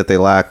sincerity, that they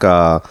lack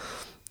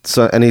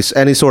so any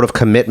sort of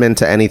commitment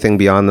to anything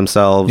beyond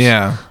themselves.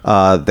 Yeah.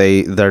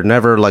 They're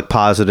never like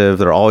positive.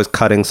 They're always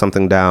cutting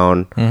something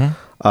down.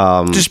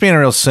 Just being a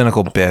real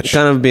cynical bitch.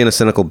 Kind of being a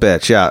cynical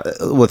bitch. Yeah.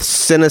 With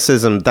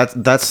cynicism,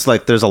 that's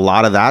like, there's a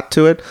lot of that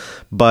to it,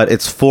 but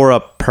it's for a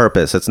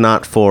purpose. It's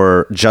not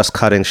for just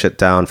cutting shit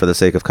down for the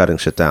sake of cutting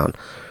shit down.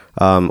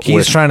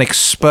 He's trying to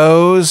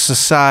expose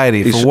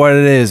society for what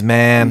it is,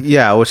 man.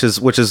 Yeah, which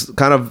is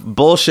kind of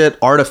bullshit,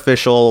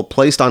 artificial,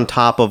 placed on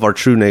top of our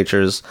true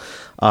natures.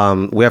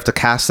 We have to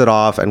cast it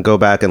off and go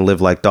back and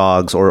live like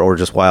dogs or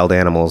just wild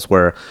animals,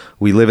 where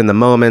we live in the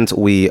moment.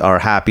 We are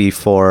happy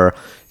for,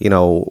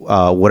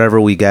 whatever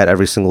we get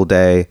every single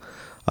day.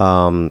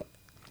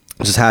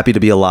 Just happy to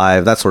be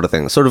alive, that sort of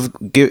thing. Sort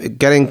of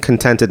getting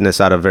contentedness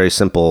out of very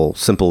simple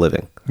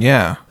living.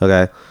 Yeah.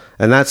 Okay.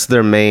 And that's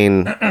their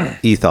main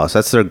ethos.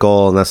 That's their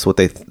goal, and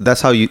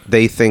that's how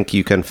they think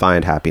you can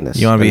find happiness.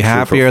 You want to be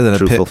happier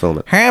than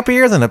fulfillment.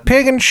 Happier than a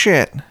pig in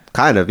shit.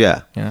 Kind of,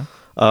 yeah. Yeah.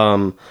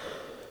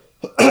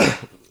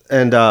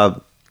 And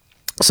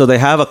so they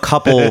have a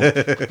couple.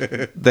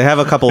 They have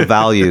a couple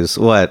values.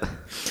 What?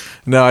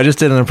 No, I just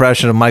did an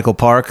impression of Michael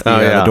Park,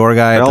 the door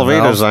guy at the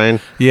Velveeta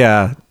Zine.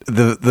 Yeah,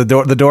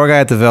 the door guy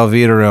at the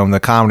Velveeta Room, the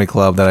comedy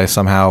club that I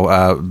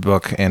somehow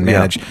book and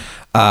manage.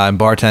 And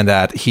bartend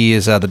at. He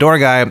is the door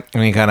guy,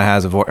 and he kind of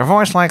has a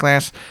voice like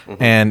this.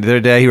 Mm-hmm. And the other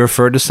day, he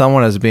referred to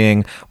someone as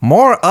being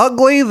more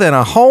ugly than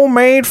a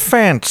homemade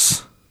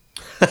fence.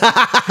 Isn't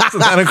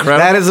that incredible?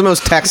 That is the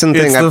most Texan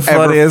thing I've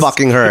ever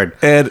fucking heard.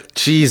 And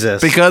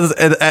Jesus. Because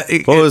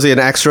what was he, an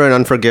extra in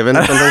Unforgiven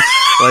or something?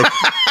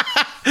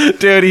 Like,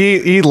 dude,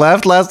 he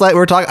left last night.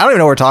 I don't even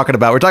know what we're talking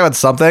about. We're talking about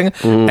something,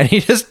 and he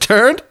just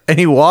turned and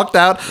he walked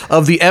out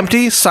of the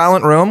empty,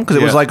 silent room because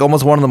it was like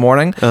almost 1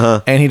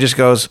 a.m, and he just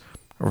goes,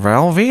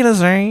 Velveeta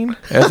Zane,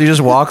 as he just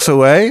walks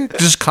away,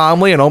 just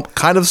calmly and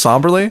kind of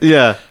somberly.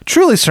 Yeah,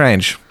 truly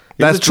strange.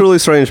 That's a truly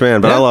strange man,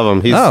 but I love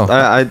him. He's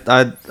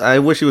I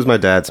wish he was my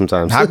dad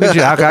sometimes. How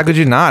could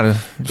you not?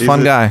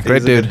 Fun guy,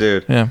 great dude.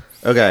 Good dude. Yeah.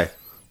 Okay.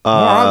 More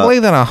ugly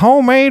than a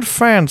homemade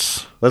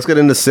fence. Let's get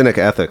into cynic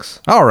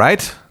ethics. All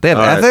right, they have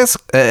ethics.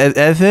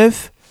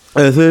 Ethics.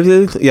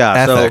 Yeah.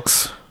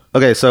 Ethics.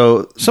 Okay,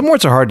 so some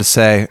words are hard to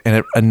say, and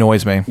it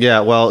annoys me.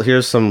 Yeah, well,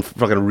 here's some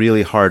fucking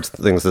really hard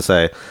things to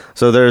say.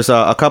 So there's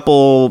a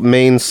couple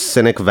main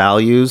cynic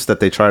values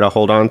that they try to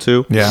hold on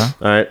to. Yeah.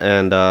 All right,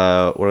 and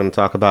we're going to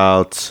talk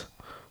about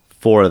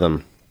 4 of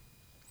them.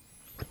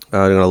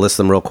 I'm going to list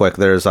them real quick.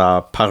 There's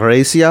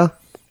parrhesia.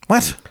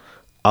 What?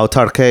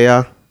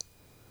 Autarkeia,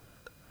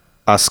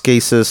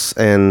 ascesis,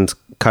 and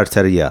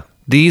carteria.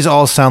 These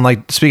all sound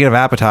like, speaking of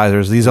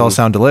appetizers, these all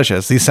sound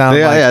delicious. These sound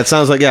it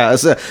sounds like, yeah.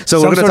 So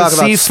we're going to talk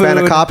about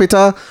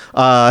spanakopita,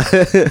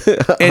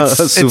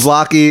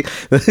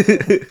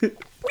 souvlaki.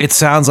 It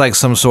sounds like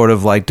some sort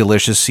of like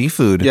delicious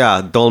seafood.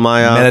 Yeah,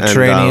 dolmaya.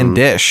 Mediterranean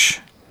dish.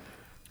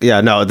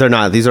 Yeah, no, they're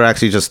not. These are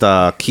actually just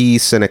key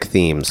cynic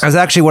themes. That's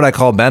actually what I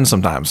call Ben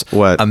sometimes.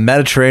 What? A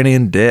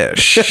Mediterranean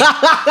dish.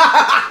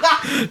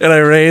 And I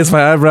raise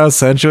my eyebrows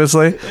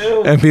sensuously,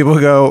 and people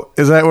go,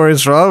 "Is that where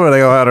he's from?" And I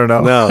go, "I don't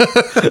know."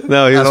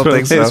 No,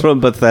 he's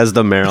from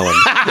Bethesda, Maryland.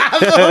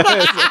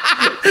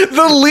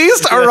 The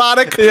least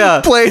erotic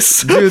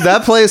place. Dude,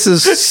 that place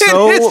is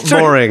so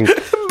boring.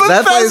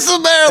 That place,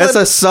 Maryland. It's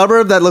a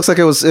suburb that looks like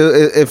it was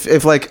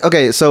if like,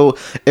 okay, so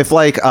if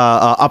like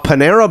a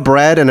Panera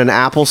Bread and an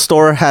Apple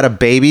store had a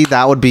baby,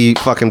 that would be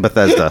fucking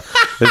Bethesda.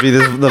 It'd be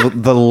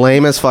the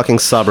lamest fucking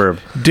suburb.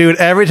 Dude,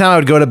 every time I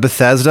would go to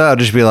Bethesda, I'd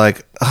just be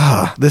like,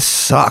 this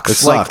sucks. It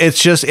sucks. Like,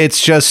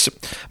 it's just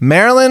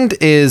Maryland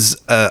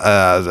is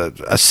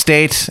a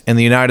state in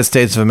the United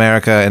States of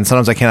America, and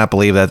sometimes I cannot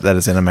believe that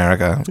it's in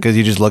America, because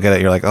you just look at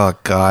it, you're like, oh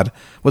God,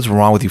 what's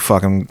wrong with you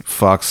fucking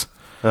fucks?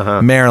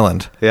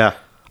 Maryland. Yeah.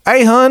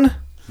 Hey, hun.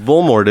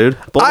 Baltimore, dude.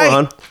 Baltimore,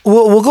 hun.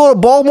 We'll go to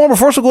Baltimore, but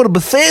first we'll go to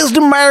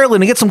Bethesda,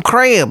 Maryland, and get some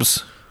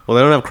crabs. Well,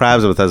 they don't have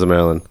crabs in Bethesda,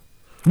 Maryland.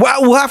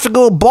 Well, we'll have to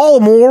go to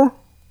Baltimore.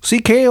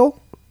 See Kale.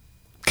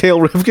 Cale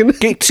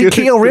Ripken? See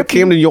Cale Ripken.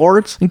 Camden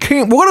Yards? We're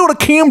going to go to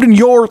Camden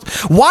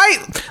Yards. Why?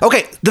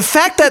 Okay, the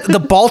fact that the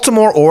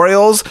Baltimore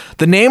Orioles,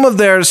 the name of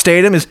their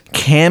stadium is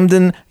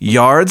Camden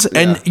Yards,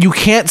 and you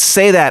can't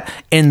say that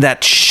in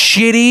that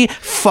shitty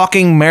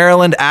fucking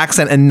Maryland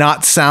accent and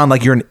not sound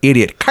like you're an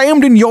idiot.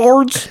 Camden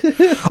Yards?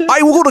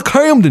 I will go to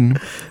Camden.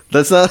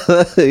 That's not,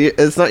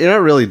 it's not, you're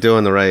not really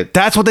doing the right.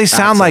 That's what they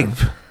sound accent.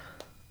 like.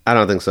 I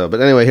don't think so. But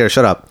anyway, here,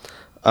 shut up.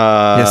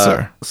 Yes,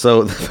 sir.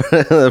 So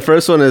the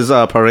first one is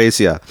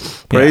parrhesia.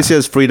 Parrhesia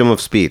is freedom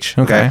of speech.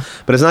 Okay.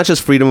 But it's not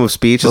just freedom of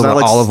speech. It's not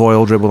like olive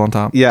oil dribbled on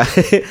top. Yeah.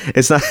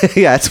 It's not.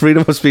 Yeah, it's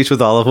freedom of speech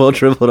with olive oil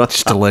dribbled on top.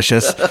 It's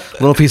delicious.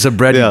 Little piece of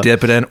bread, you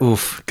dip it in.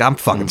 Oof. I'm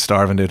fucking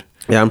starving, dude.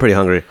 Yeah, I'm pretty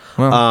hungry.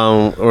 We're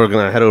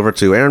gonna head over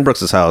to Aaron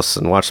Brooks' house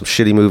and watch some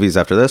shitty movies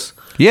after this.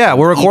 Yeah,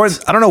 we're recording.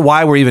 I don't know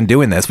why we're even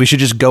doing this. We should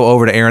just go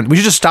over to Aaron. We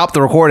should just stop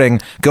the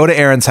recording, go to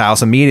Aaron's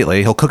house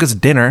immediately. He'll cook us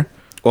dinner.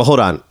 Well, hold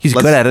on. He's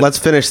good at it. Let's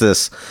finish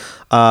this.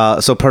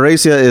 So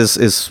parousia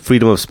is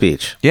freedom of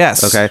speech.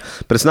 Yes. Okay.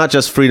 But it's not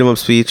just freedom of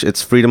speech.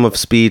 It's freedom of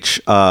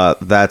speech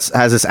that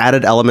has this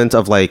added element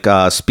of like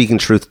speaking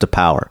truth to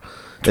power.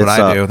 That's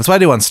what I do. That's what I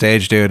do on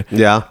stage, dude.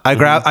 Yeah.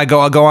 I go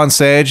on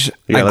stage.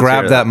 Yeah, I let's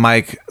grab hear that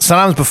mic.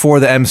 Sometimes before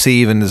the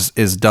MC even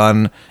is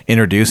done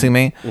introducing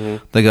me,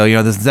 they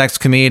go, this next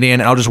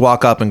comedian. I'll just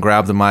walk up and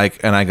grab the mic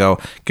and I go,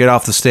 get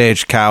off the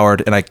stage,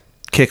 coward, and I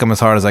kick him as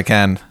hard as I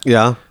can.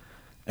 Yeah.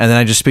 And then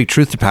I just speak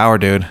truth to power,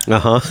 dude.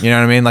 Uh-huh. You know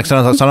what I mean? Like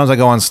sometimes I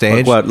go on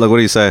stage. What do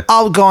you say?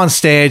 I'll go on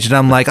stage and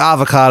I'm like,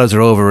 avocados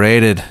are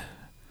overrated.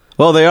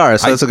 Well, they are.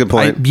 So that's a good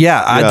point.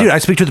 I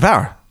speak truth to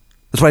power.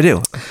 That's what I do.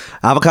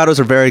 Avocados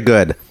are very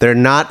good. They're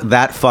not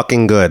that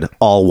fucking good.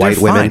 All white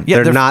They're women. fine.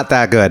 Yeah, they're not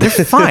that good.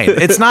 They're fine.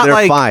 It's not they're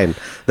like fine.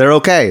 They're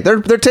okay. They're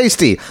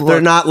tasty.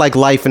 They're not like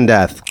life and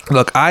death.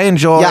 Look, I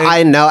enjoy. Yeah,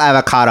 I know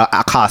avocado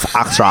costs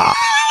extra.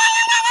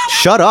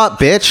 Shut up,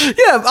 bitch.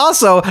 Yeah.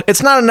 Also,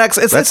 it's not an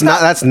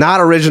That's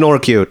not original or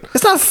cute.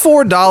 It's not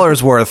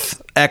 $4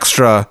 worth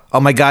extra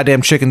on my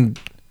goddamn chicken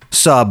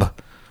sub.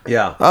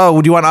 Yeah.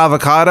 Oh, do you want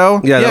avocado?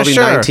 Yeah, that'll be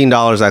sure.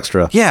 $19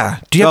 extra. Yeah.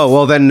 Do you? Oh,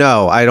 well then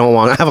no, I don't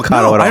want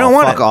avocado at all. I don't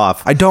want Fuck it.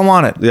 off. I don't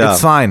want it. Yeah.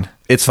 It's fine.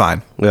 It's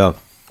fine. Yeah.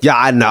 Yeah,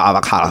 I know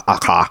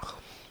avocado.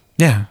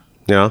 Yeah.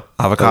 Yeah.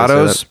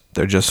 Avocados,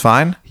 they're just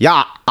fine.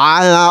 Yeah,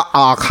 I know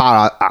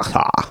avocado.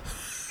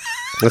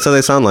 That's how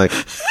they sound like.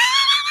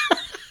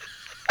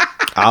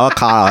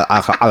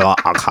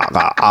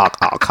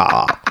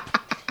 Avocado.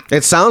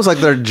 It sounds like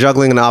they're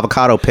juggling an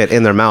avocado pit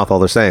in their mouth while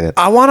they're saying it.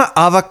 I want an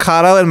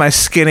avocado in my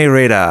skinny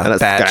Rita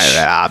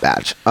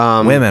batch.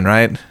 Women,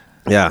 right?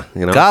 Yeah,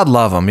 you know. God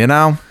love them,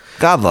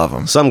 God love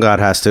them. Some God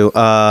has to.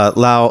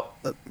 Lau,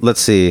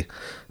 let's see.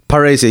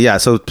 Parousia, yeah.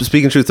 So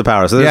speaking truth to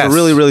power. So there's Yes. a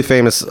really, really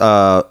famous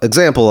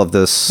example of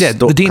this. Yeah,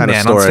 the Dean kind of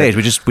Man story. on stage.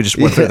 We just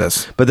went through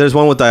this. But there's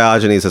one with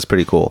Diogenes that's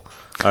pretty cool.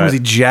 Was he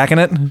jacking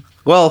it?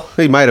 Well,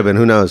 he might have been.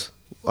 Who knows?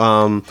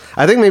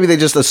 I think maybe they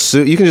just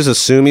assume you can just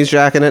assume he's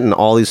jacking it in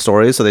all these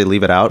stories, so they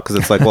leave it out because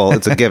it's like, well,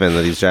 it's a given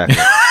that he's jacking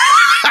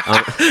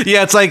it.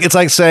 Yeah, it's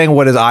like saying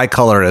what his eye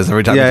color is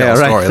every time you tell a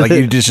story. Like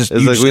you just it's you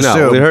like just we know.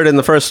 assume. We heard it in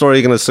the first story.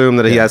 You can assume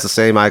that he has the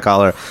same eye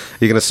color.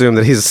 You can assume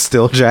that he's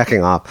still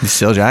jacking off. He's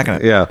still jacking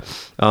it. Yeah.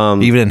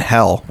 Even in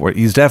hell, where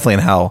he's definitely in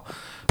hell.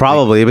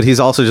 Probably, but he's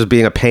also just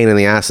being a pain in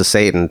the ass to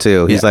Satan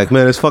too. He's like,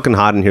 man, it's fucking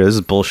hot in here. This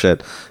is bullshit.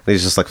 And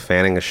he's just like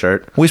fanning his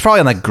shirt. Well, he's probably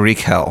in like Greek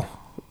hell.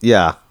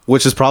 Yeah,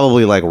 which is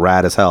probably like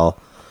rad as hell.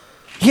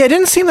 Yeah, it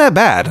didn't seem that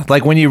bad.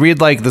 Like when you read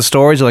like the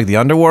stories of like the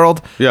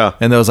underworld, Yeah.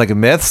 and those like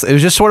myths, it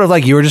was just sort of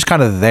like you were just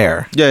kind of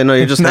there. Yeah, no,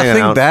 you're just hanging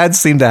Nothing out. bad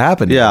seemed to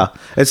happen. Yeah,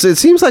 it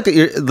seems like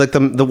you're, like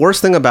the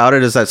worst thing about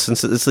it is that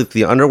since it's like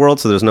the underworld,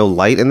 so there's no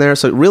light in there,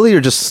 so really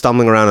you're just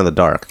stumbling around in the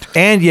dark.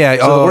 And yeah,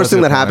 So the worst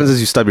thing that happens is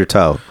you stub your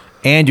toe.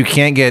 and you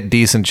can't get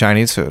decent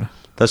Chinese food.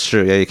 That's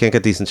true. Yeah, you can't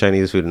get decent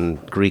Chinese food in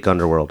Greek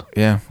underworld.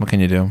 Yeah, what can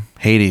you do?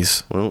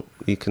 Hades. Well,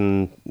 you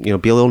can be a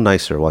little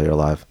nicer while you're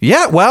alive.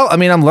 Yeah, well, I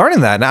mean, I'm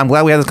learning that. Now I'm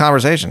glad we had this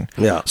conversation.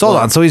 Yeah. So hold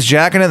on. So he's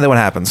jacking it. Then what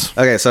happens?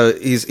 Okay, so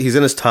he's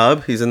in his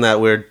tub. He's in that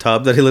weird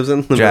tub that he lives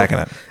in. Jacking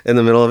it. In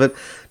the middle of it.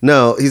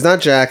 No, he's not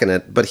jacking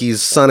it, but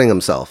he's sunning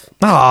himself.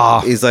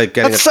 Oh, He's like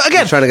getting that's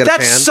he's trying to get a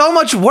that's tan. so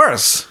much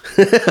worse.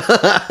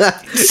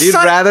 He'd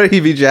rather he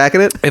be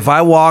jacking it. If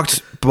I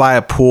walked by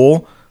a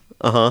pool,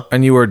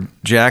 and you were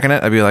jacking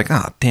it, I'd be like,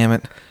 oh, damn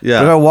it. Yeah.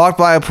 But if I walked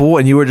by a pool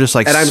and you were just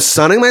like, And I'm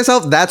sunning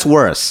myself. That's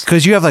worse.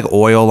 because you have like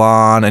oil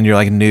on and you're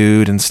like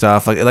nude and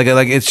stuff, like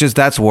it's just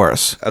that's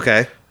worse.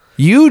 Okay.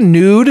 You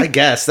nude. I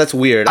guess that's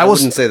weird. I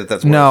wouldn't say that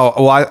that's worse. No,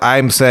 well,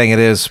 I'm saying it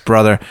is,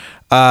 brother.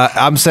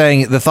 I'm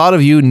saying the thought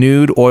of you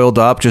nude, oiled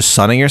up, just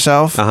sunning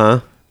yourself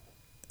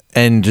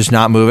and just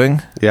not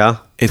moving, Yeah.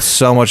 it's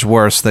so much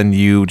worse than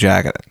you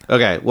jacking it.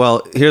 Okay.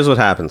 Well, here's what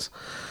happens.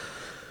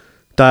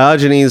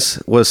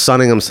 Diogenes was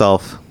sunning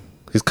himself.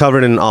 He's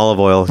covered in olive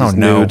oil. He's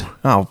nude.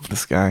 Oh,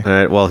 this guy. All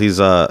right. Well, he's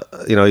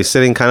he's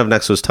sitting kind of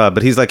next to his tub,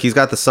 but he's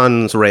got the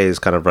sun's rays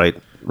kind of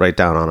right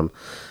down on him.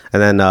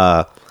 And then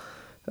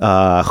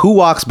who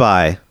walks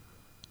by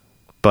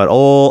but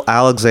old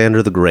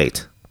Alexander the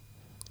Great?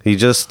 He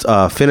just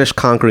finished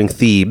conquering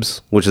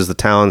Thebes, which is the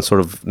town sort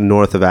of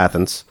north of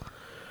Athens.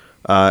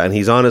 And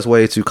he's on his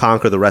way to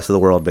conquer the rest of the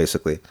world,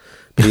 basically.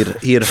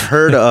 He had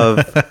heard of.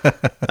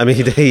 I mean,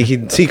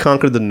 he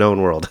conquered the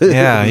known world.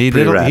 Yeah, he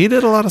Pretty did. rad. He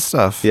did a lot of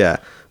stuff. Yeah,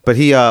 but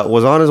he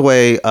was on his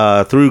way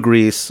through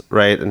Greece,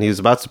 right, and he was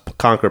about to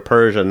conquer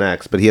Persia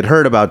next. But he had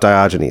heard about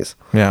Diogenes.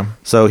 Yeah.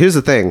 So here's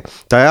the thing: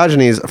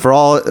 Diogenes, for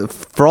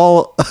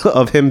all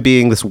of him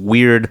being this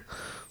weird,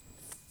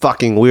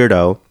 fucking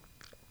weirdo,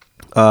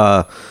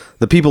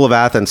 the people of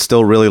Athens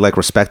still really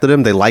respected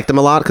him. They liked him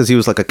a lot because he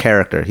was like a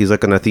character. He's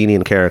like an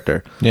Athenian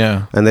character.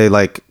 Yeah. And they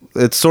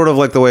it's sort of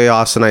like the way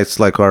Austinites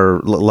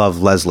love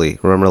Leslie.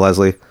 Remember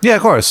Leslie? Yeah,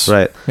 of course.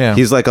 Right. Yeah.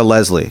 He's like a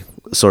Leslie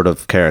sort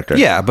of character.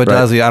 Yeah, but right?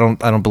 Leslie, I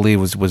don't believe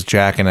was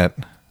jacking it.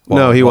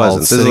 No, he while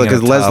wasn't. This is sitting like in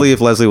a tub. Leslie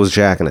if Leslie was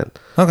jacking it.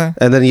 Okay.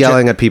 And then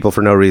yelling at people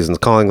for no reason,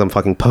 calling them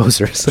fucking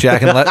posers.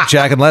 Jack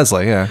and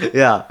Leslie, yeah.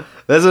 Yeah,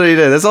 that's what he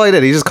did. That's all he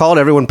did. He just called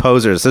everyone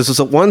posers. There's just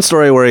one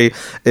story where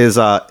he's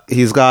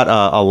got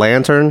a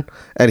lantern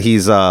and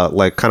he's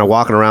like kind of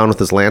walking around with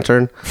his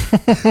lantern in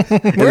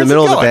the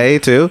middle of the day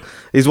too.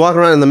 He's walking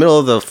around in the middle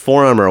of the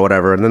forum or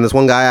whatever, and then this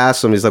one guy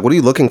asks him, he's like, "What are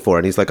you looking for?"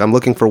 And he's like, "I'm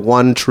looking for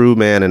one true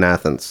man in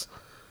Athens."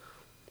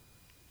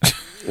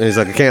 And he's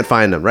like, "I can't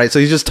find him." Right? So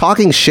he's just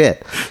talking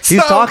shit.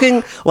 He's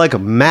talking like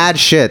mad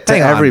shit to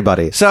Hang on.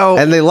 everybody. So-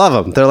 and they love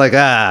him. They're like,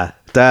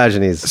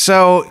 Diogenes.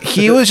 So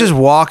he was just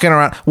walking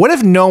around. What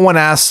if no one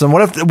asked him?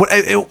 What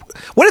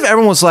if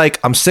everyone was like,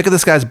 "I'm sick of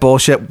this guy's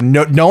bullshit."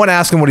 No one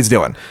asked him what he's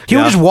doing. He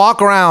would Yeah. just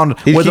walk around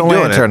He'd with a keep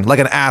doing lantern it. like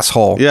an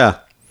asshole. Yeah.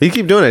 He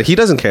keep doing it. He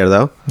doesn't care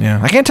though. Yeah.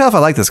 I can't tell if I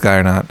like this guy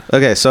or not.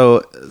 Okay,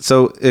 so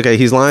okay,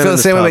 he's lying. I feel in the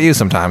this same way tub. about you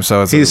sometimes.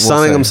 So it's, He's we'll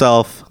sunning see.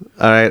 himself.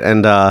 All right,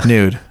 and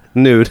nude,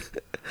 nude,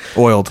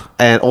 oiled,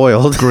 and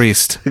oiled,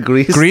 greased,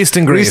 greased, greased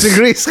and greased.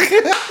 greased and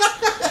greased.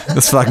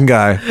 This fucking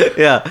guy.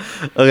 Yeah.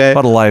 Okay.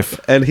 What a life.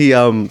 And he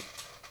All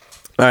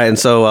right, and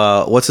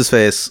so what's his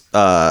face?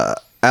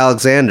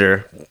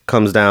 Alexander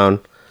comes down,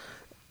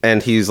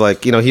 and he's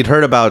like, he'd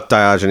heard about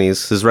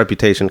Diogenes. His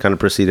reputation kind of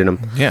preceded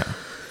him. Yeah.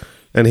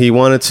 And he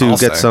wanted to I'll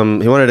get say.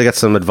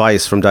 some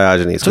advice from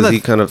Diogenes because he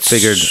kind of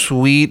figured,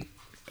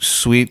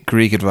 sweet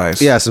Greek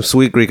advice. yeah, some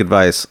sweet Greek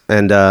advice.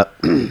 And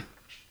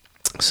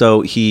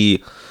so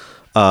he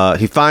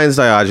finds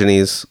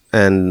Diogenes,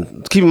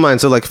 and keep in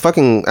mind, so like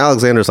fucking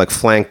Alexander's like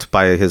flanked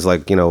by his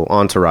like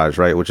entourage,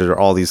 right, which are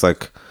all these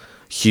like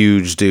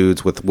huge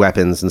dudes with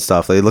weapons and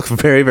stuff. They look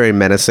very, very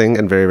menacing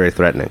and very, very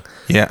threatening.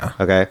 Yeah.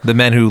 Okay. The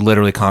men who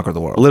literally conquered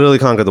the world. Literally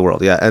conquered the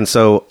world, yeah. And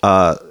so,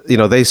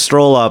 they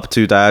stroll up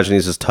to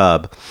Diogenes'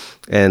 tub,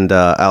 and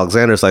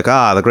Alexander's like,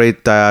 the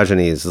great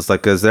Diogenes. It's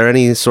like, is there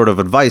any sort of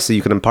advice that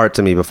you can impart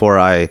to me before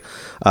I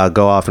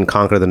go off and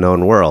conquer the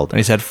known world? And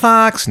he said,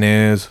 Fox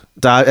News.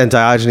 And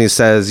Diogenes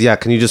says, yeah,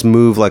 can you just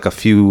move like a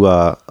few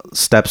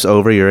steps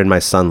over? You're in my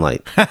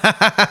sunlight.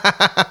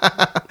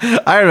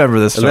 I remember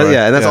this And story.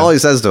 then, that's all he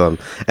says to him.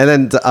 And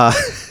then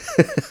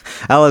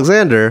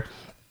Alexander,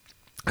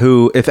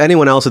 who, if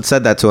anyone else had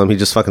said that to him, he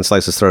just fucking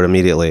sliced his throat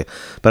immediately.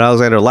 But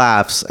Alexander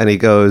laughs and he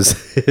goes,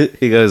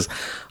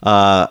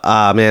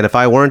 man, if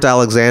I weren't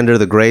Alexander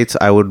the Great,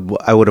 I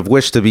would have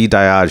wished to be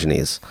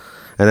Diogenes.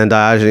 And then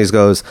Diogenes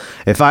goes,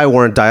 if I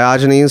weren't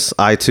Diogenes,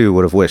 I too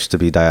would have wished to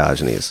be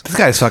Diogenes. This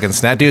guy's fucking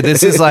snap. Dude,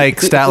 this is like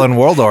Statler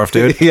Waldorf,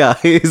 dude. Yeah,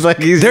 they're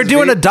They're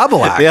doing a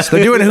double act. Yeah.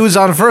 They're doing who's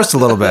on first a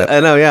little bit. I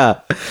know,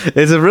 yeah.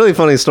 It's a really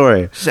funny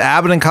story. It's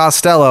Abbott and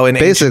Costello in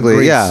ancient Basically,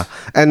 Greece. yeah.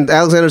 And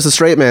Alexander's the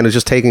straight man who's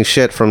just taking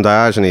shit from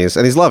Diogenes,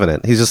 and he's loving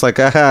it. He's just like,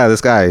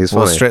 this guy, he's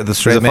Well, funny. the He's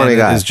straight a funny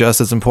man guy. is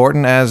just as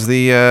important as the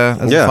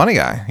Yeah. funny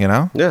guy, you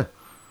know? Yeah.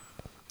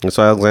 That's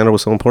why Alexander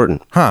was so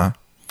important. Huh.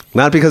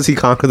 Not because he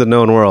conquered the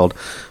known world,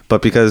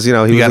 but because, he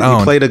got he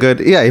owned. played a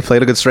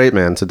good straight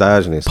man to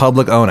Diogenes.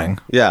 Public owning.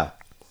 Yeah.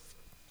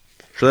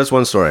 So that's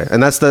one story.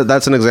 And that's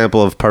an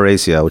example of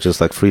parrhesia, which is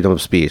like freedom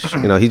of speech.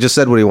 He just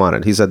said what he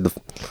wanted. He said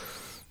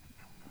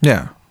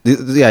Yeah.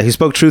 he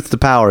spoke truth to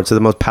power to the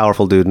most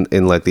powerful dude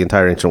in like the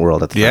entire ancient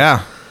world at the time.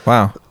 Yeah.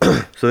 Wow.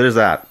 So there's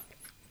that.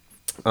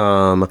 I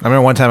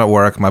remember one time at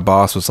work, my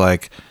boss was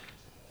like,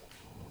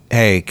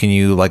 hey, can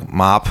you like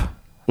mop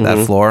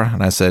that floor?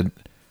 And I said,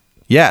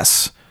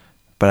 yes,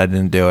 but I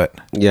didn't do it.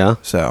 Yeah.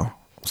 So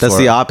That's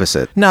the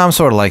opposite. No, I'm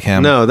sort of like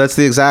him. No, that's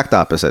the exact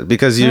opposite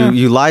because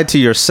you lied to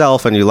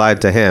yourself and you lied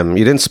to him.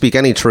 You didn't speak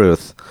any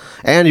truth,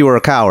 and you were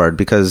a coward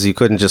because you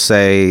couldn't just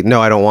say,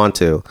 no, I don't want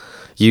to.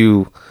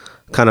 You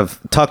kind of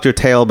tucked your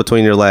tail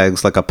between your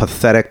legs like a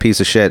pathetic piece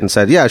of shit and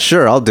said, yeah,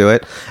 sure, I'll do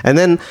it. And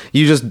then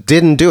you just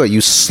didn't do it.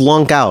 You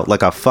slunk out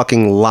like a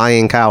fucking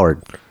lying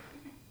coward.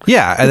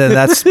 Yeah, and then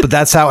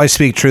that's how I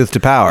speak truth to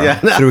power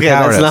through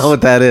cowardice. That's not what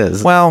that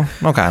is. Well,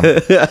 okay.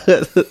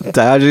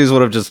 Diogenes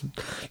would have just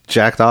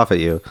jacked off at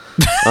you.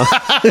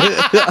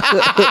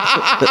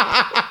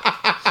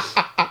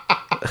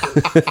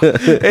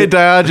 Hey,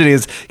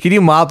 Diogenes, can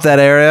you mop that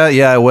area?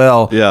 Yeah, I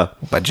will. Yeah.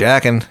 By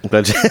jacking.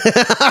 But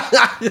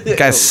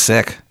Guy's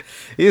sick.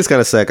 he is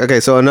kind of sick. Okay,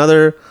 so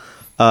another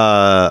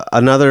Are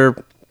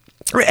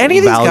any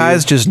of these value-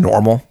 guys just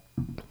normal?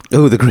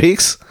 Ooh, the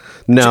Greeks?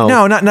 No.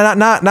 No, not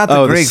the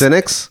Oh, Greeks. the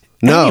cynics?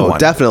 No, Anyone.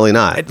 definitely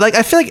not. Like,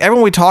 I feel like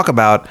everyone we talk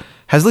about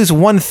has at least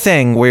one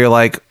thing where you're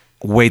like,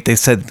 wait, they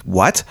said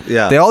what?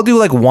 Yeah. They all do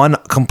like one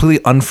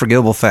completely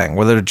unforgivable thing,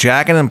 where they're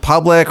jacking in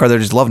public or they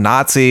just love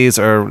Nazis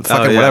or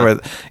fucking yeah. whatever.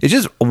 It's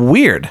just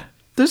weird.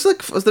 There's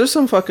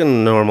some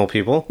fucking normal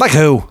people. Like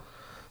who?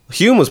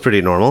 Hume was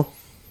pretty normal.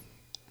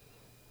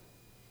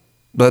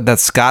 But that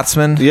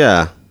Scotsman?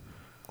 Yeah.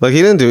 Like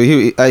he didn't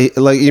do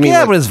like you mean Yeah,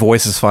 like, but his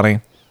voice is funny.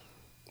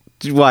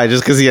 why?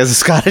 Just because he has a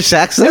Scottish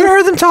accent? Never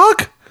heard them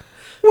talk?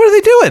 What are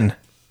they doing?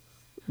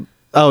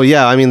 Oh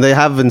yeah, I mean they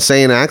have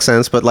insane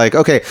accents, but like,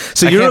 okay,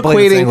 so I you're can't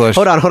believe it's equating. English.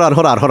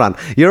 Hold on.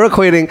 You're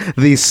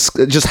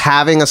equating just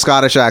having a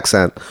Scottish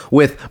accent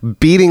with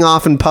beating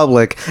off in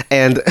public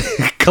and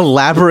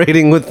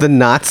collaborating with the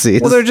Nazis.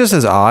 Well, they're just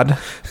as odd.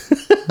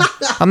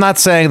 I'm not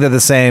saying they're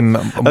the same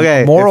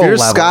okay, moral if you're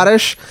level.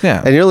 Scottish,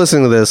 Yeah. and you're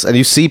listening to this, and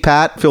you see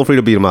Pat, feel free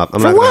to beat him up.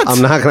 I'm what?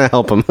 not gonna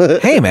help him.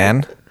 Hey,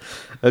 man.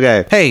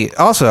 Okay. Hey,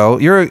 also,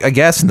 you're a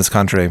guest in this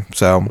country,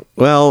 so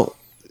Well,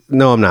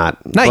 no, I'm not.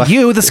 not But-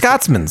 you, the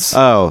Scotsmans.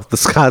 Oh, the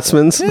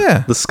Scotsmans.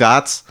 Yeah. The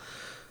Scots.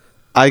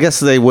 I guess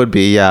they would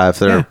be. Yeah, if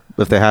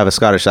they have a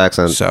Scottish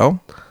accent.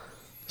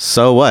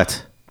 So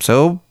what?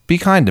 So be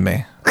kind to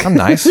me. I'm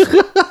nice.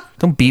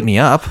 Don't beat me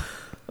up.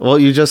 Well,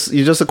 you just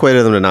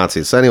equated them to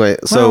Nazis. So anyway,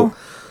 Well,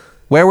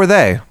 where were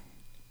they?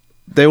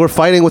 they were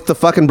fighting with the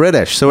fucking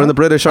British. So we're in the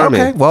British Army.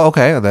 Okay, well,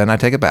 okay, then I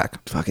take it back.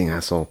 Fucking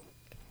asshole.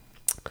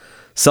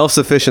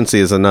 Self-sufficiency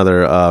is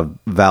another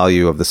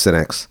value of the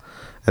cynics,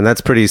 and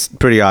that's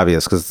pretty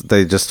obvious because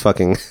they just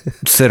fucking.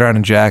 Sit around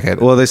in jacket.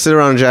 Well, they sit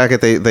around a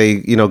jacket. They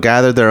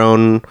gathered their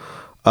own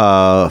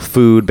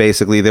food.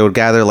 Basically, they would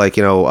gather like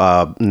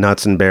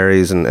nuts and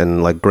berries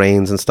and like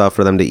grains and stuff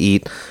for them to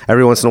eat.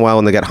 Every once in a while,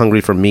 when they get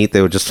hungry for meat,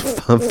 they would just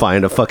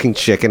find a fucking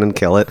chicken and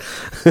kill it.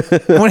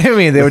 What do you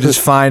mean? They would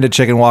just find a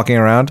chicken walking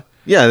around?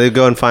 Yeah, they'd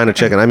go and find a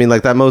chicken. I mean,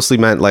 like that mostly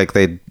meant like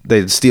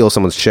they'd steal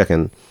someone's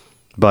chicken.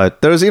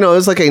 But there's, it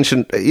was like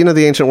ancient,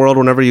 the ancient world.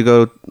 Whenever you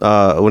go,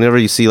 whenever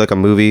you see like a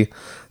movie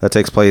that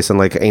takes place in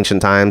like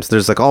ancient times,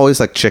 there's like always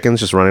like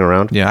chickens just running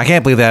around. Yeah, I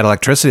can't believe they had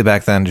electricity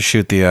back then to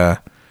shoot the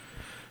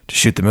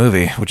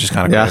movie, which is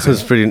kind of Yeah,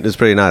 crazy. it's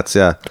pretty nuts.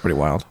 Yeah, It's pretty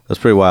wild. it's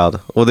pretty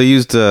wild. Well, they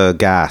used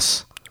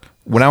gas.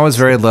 When I was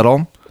very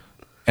little,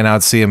 and I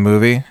would see a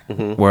movie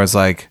where it's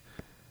like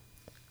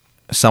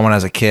someone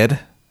as a kid,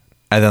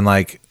 and then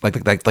like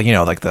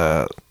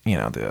the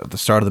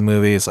start of the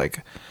movie is like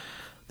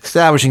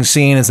establishing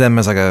scene is them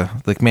as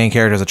like main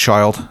character as a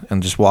child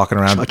and just walking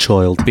around A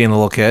child. being a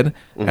little kid,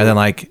 and then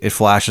like it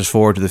flashes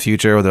forward to the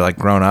future where they're like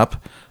grown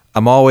up.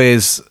 I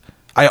always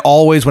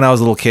when I was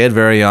a little kid,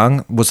 very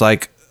young, was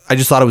like I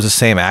just thought it was the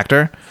same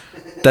actor,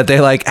 that they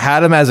like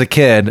had him as a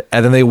kid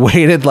and then they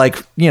waited like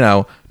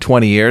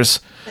 20 years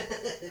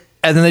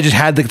and then they just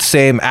had the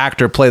same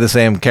actor play the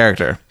same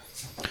character.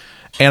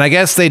 And I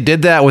guess they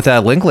did that with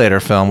that Linklater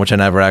film, which I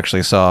never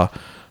actually saw.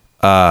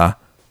 But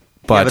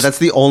that's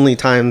the only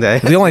time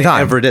they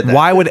ever did that.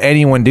 Why would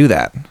anyone do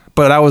that?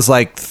 But I was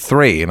like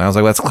 3, and I was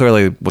like, that's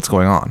clearly what's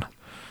going on.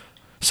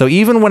 So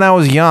even when I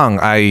was young,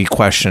 I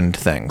questioned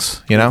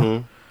things,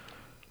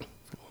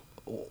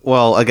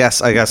 Well, I guess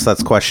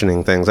that's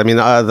questioning things. I mean,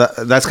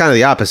 that's kind of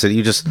the opposite.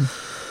 You just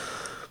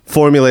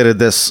formulated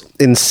this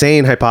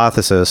insane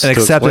hypothesis And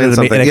to accepted explain it, and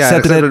something.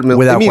 accepted it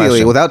without immediately,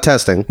 question. without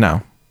testing.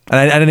 No. And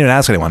I didn't even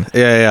ask anyone.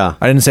 Yeah.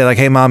 I didn't say like,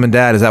 hey, mom and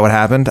dad, is that what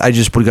happened? I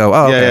just would go,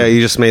 oh, okay. Yeah, you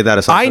just made that I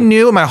assumption.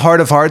 knew in my heart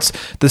of hearts,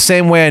 the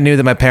same way I knew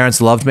that my parents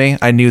loved me,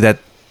 I knew that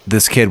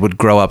this kid would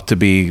grow up to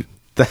be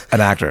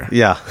an actor.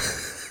 Yeah.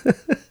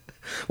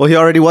 Well, he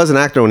already was an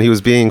actor when he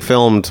was being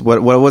filmed.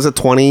 What was it,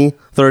 20,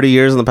 30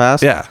 years in the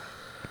past? Yeah.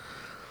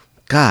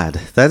 God,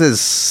 that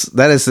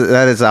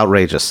is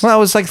outrageous. Well, I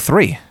was like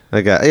 3.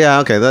 Yeah,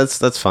 okay,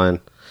 that's fine.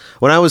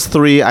 When I was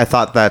 3, I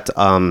thought that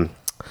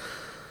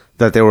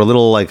that there were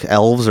little like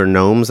elves or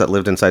gnomes that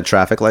lived inside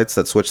traffic lights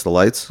that switched the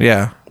lights.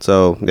 Yeah.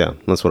 So yeah,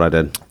 that's what I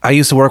did. I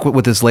used to work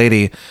with this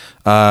lady.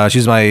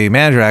 She's my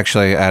manager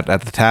actually at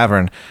the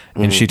tavern,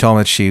 and she told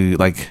me that she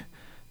like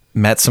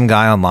met some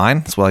guy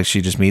online. So like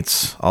she just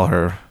meets all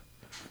her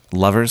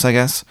lovers, I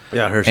guess.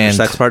 Yeah, her And-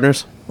 sex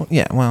partners.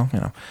 Yeah, well,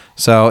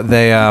 So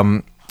they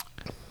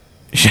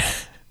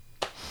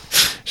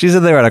she said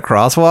they were at a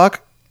crosswalk,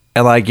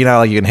 and like you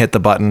can hit the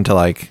button to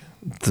like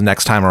the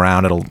next time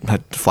around it'll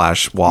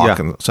flash walk,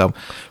 Yeah. and so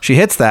she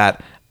hits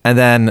that, and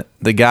then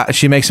the guy,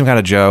 she makes some kind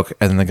of joke,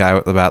 and then the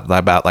guy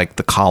about like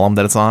the column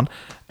that it's on,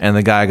 and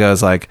the guy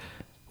goes like,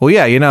 well,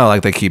 yeah,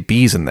 like they keep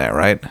bees in there,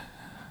 right?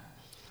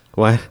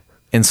 What?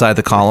 Inside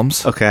the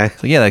columns. Okay.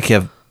 So yeah, they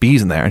have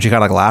bees in there, and she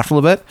kind of like laughed a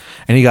little bit,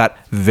 and he got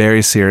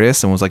very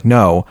serious and was like,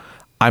 no,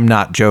 I'm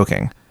not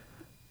joking.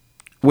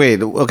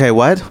 Wait. Okay.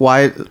 What?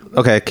 Why?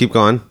 Okay. Keep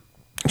going.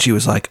 She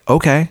was like,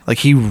 okay. Like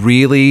he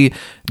really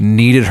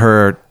needed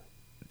her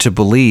to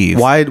believe.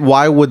 Why?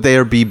 Why would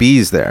there be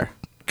bees there?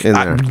 In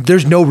there?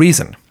 There's no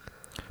reason.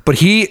 But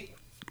he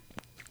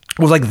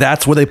was like,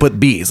 that's where they put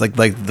bees. Like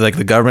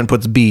the government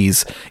puts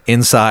bees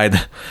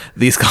inside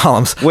these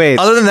columns. Wait.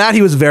 Other than that,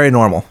 he was very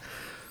normal.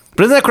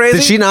 But isn't that crazy?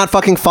 Did she not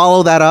fucking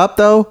follow that up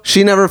though?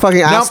 She never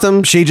fucking asked Nope.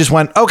 him. She just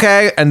went,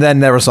 okay, and then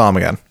never saw him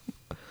again.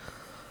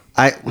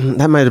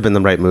 That might have been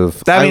the right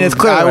move. I mean, it's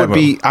clearly I the would right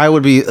be. I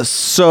would be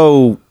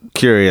so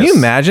curious. Can you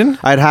imagine?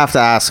 I'd have to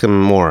ask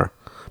him more,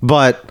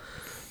 but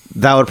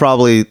that would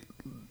probably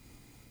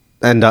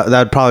that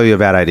would probably be a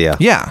bad idea.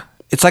 Yeah.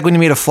 It's like when you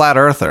meet a flat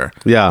earther.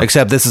 Yeah.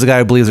 Except this is a guy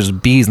who believes there's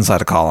bees inside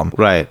a column.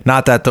 Right.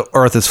 Not that the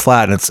earth is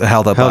flat and it's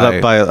held up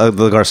by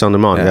the Garçon du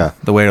Monde. Yeah.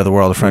 the waiter of the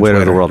world, the French Waiter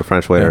waiter. of the world, a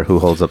French waiter who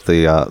holds up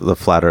the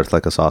flat Earth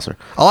like a saucer.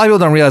 A lot of people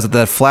don't realize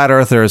that flat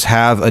earthers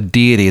have a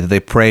deity that they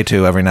pray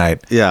to every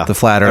night. Yeah, The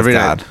flat earth every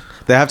god. night.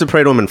 They have to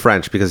pray to him in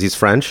French because he's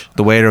French.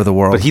 The waiter of the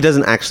world. But he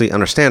doesn't actually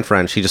understand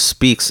French. He just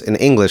speaks in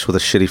English with a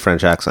shitty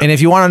French accent. And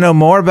if you want to know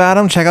more about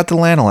him, check out the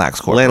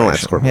Lanolax Corporation.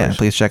 Lanolax Corporation. Yeah,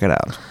 please check it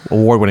out.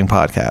 Award-winning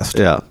podcast.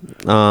 Yeah.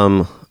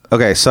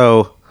 Okay,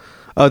 so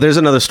there's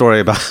another story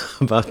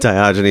about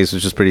Diogenes,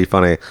 which is pretty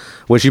funny,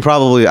 which you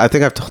probably, I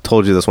think I've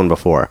told you this one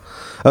before.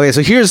 Okay,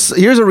 so here's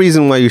a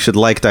reason why you should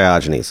like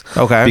Diogenes.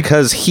 Okay.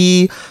 Because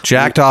he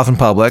Jacked off in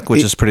public,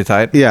 which is pretty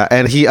tight. yeah,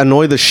 and he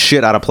annoyed the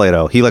shit out of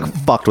Plato. He like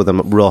fucked with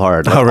him real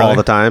hard, like, Oh, really? all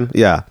the time.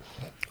 Yeah.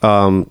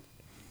 And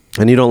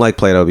you don't like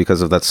Plato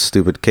because of that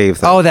stupid cave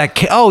thing. Oh, that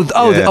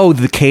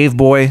the cave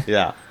boy.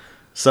 Yeah.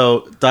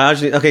 So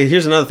Diogenes. Okay,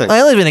 here's another thing.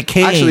 I live in a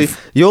cave. Actually,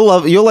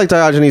 you'll like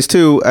Diogenes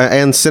too,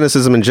 and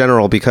cynicism in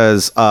general,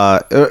 because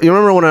you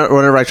remember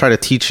whenever I try to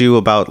teach you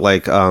about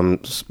like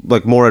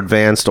more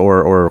advanced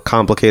or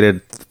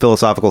complicated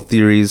philosophical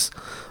theories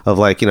of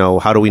like, you know,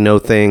 how do we know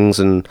things,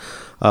 and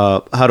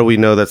how do we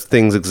know that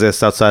things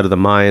exist outside of the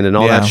mind and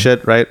all that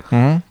shit, right?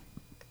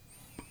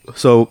 Mm-hmm.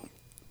 So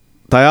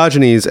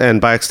Diogenes,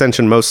 and by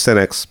extension most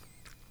cynics,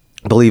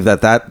 believe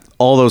that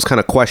all those kind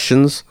of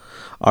questions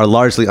are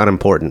largely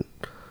unimportant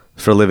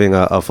for living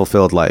a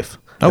fulfilled life.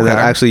 And that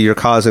actually you're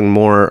causing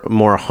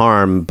more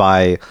harm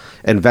by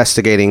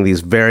investigating these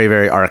very,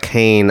 very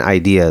arcane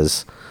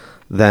ideas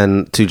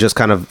than to just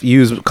kind of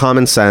use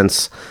common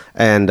sense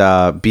and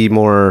be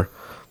more,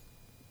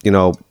 you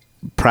know,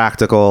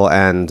 practical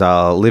and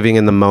living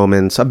in the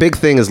moment. A big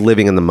thing is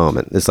living in the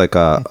moment. It's like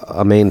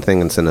a main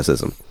thing in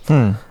cynicism.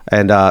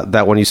 And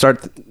that when you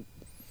start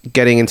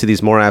getting into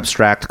these more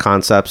abstract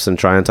concepts and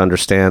trying to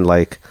understand,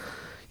 like,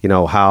 you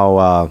know,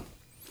 how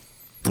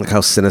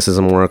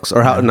cynicism works,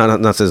 or how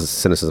not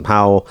cynicism,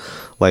 how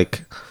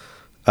like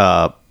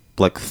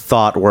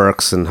thought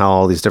works, and how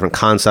all these different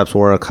concepts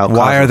work. How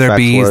why are there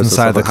bees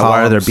inside the columns?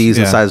 Why are there bees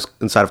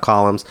inside of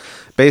columns?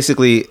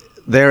 Basically,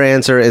 their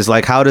answer is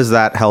like, how does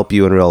that help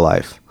you in real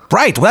life?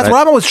 Right. Well, that's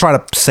what I'm always trying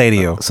to say to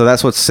you. So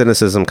that's what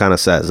cynicism kind of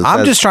says.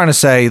 I'm just trying to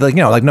say, like,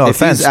 you know, like, no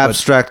offense. If these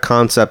abstract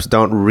concepts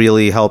don't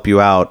really help you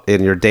out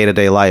in your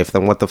day-to-day life,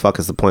 then what the fuck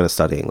is the point of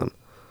studying them?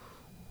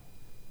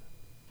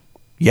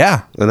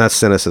 Yeah. And that's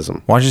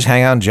cynicism. Why don't you just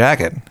hang out in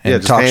jacket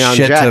and just talk hang out in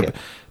shit jacket.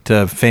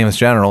 to famous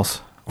generals,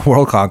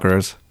 world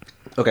conquerors?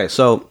 Okay,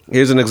 so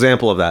here's an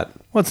example of that.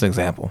 What's an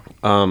example?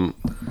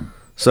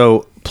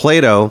 So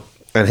Plato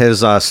and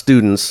his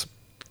students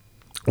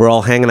were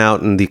all hanging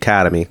out in the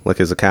academy, like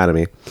his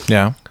academy,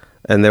 Yeah.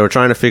 and they were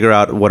trying to figure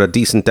out what a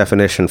decent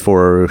definition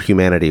for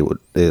humanity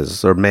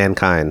is, or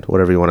mankind,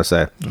 whatever you want to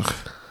say.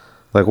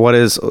 Like, what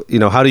is, you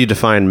know, how do you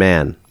define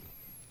man?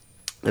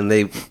 And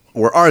they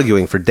were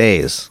arguing for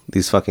days,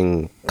 these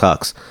fucking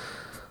cucks.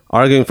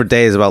 Arguing for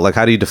days about, like,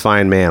 how do you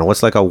define man?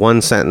 What's like a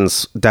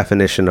one-sentence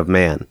definition of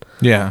man?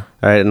 Yeah.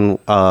 All right, and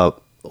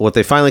what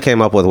they finally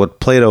came up with, what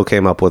Plato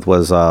came up with,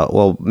 was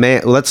well,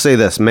 man. Let's say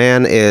this: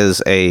 man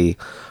is a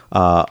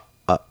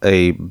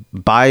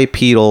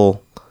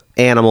bipedal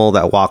animal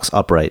that walks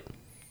upright.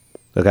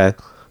 Okay,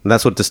 and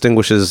that's what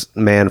distinguishes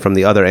man from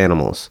the other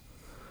animals.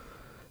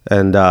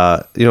 And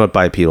you know what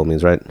bipedal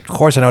means, right? Of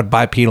course, I know what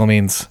bipedal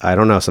means. I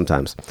don't know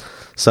sometimes.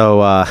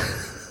 So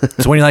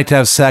It's when you like to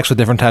have sex with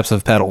different types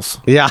of pedals.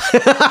 yeah,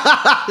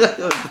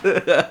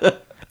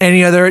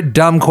 Any other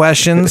dumb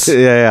questions?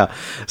 yeah.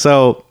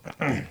 So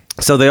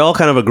they all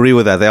kind of agree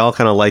with that. They all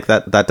kind of like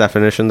that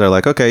definition. They're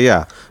like, okay,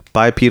 yeah,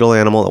 bipedal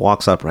animal that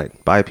walks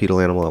upright.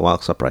 Bipedal animal that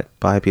walks upright.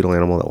 Bipedal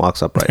animal that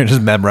walks upright. You're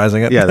just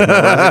memorizing it. Yeah,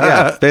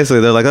 yeah.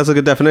 Basically, they're like, that's a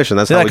good definition.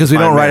 That's how because we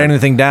don't define write man.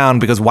 anything down.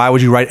 Because why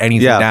would you write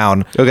anything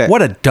down? Okay.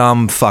 What a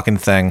dumb fucking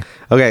thing.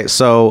 Okay,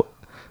 so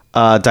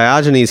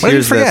Diogenes What did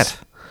you hears this. forget?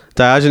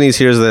 Diogenes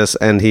hears this,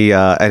 and he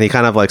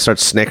kind of like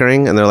starts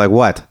snickering, and they're like,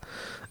 "What?"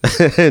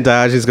 And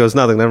Diogenes goes,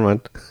 "Nothing. Never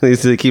mind."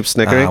 He keeps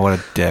snickering. What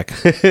a dick.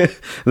 And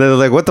they're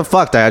like, "What the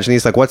fuck,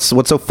 Diogenes? Like, what's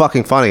so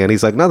fucking funny?" And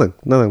he's like, "Nothing.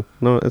 No,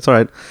 it's all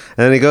right." And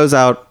then he goes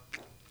out.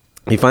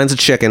 He finds a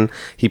chicken.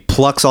 He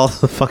plucks all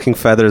the fucking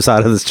feathers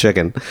out of this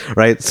chicken,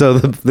 right? So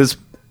this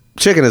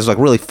chicken is like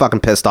really fucking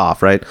pissed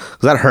off, right? Because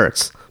that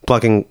hurts.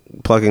 Plucking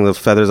the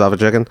feathers off a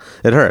chicken,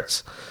 it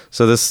hurts.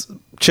 So this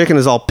chicken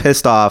is all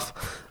pissed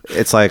off.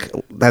 It's like,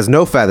 has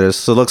no feathers,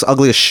 so it looks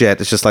ugly as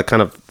shit. It's just like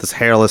kind of this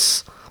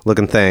hairless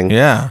looking thing.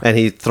 Yeah. And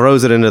he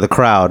throws it into the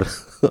crowd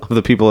of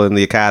the people in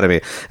the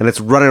academy, and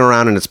it's running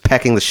around and it's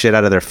pecking the shit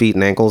out of their feet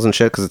and ankles and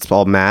shit because it's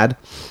all mad.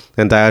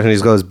 And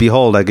Diogenes goes,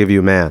 "Behold, I give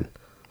you man."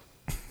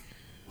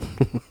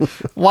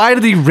 Why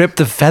did he rip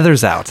the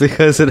feathers out?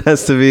 Because it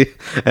has to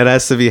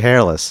be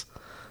hairless.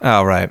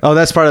 Oh, right. Oh,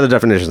 that's part of the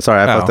definition.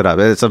 Sorry, I fucked it up.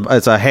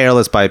 It's a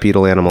hairless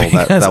bipedal animal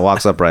that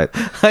walks upright.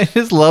 I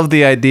just love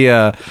the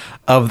idea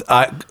of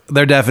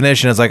their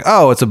definition. It's like,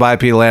 oh, it's a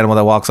bipedal animal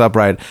that walks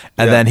upright,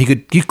 and then he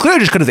clearly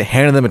just could have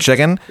handed them a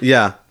chicken.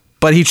 Yeah.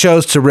 But he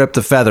chose to rip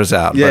the feathers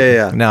out.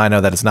 Yeah, But now I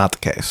know that it's not the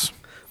case.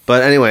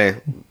 But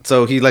anyway,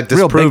 so he like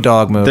Real disproved big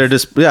dog move.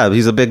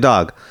 He's a big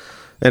dog,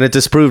 and it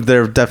disproved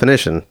their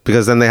definition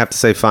because then they have to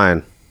say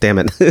fine. Damn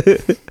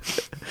it.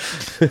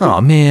 Oh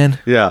man.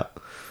 Yeah.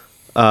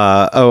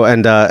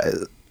 And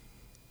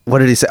what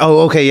did he say?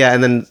 Oh, okay, yeah.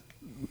 And then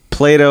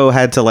Plato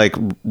had to like,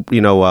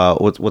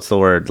 what's the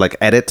word? Like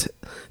edit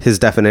his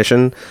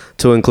definition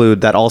to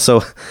include that also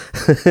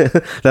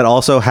that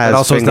also has That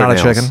also is not a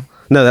fingernails. chicken?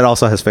 No, that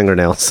also has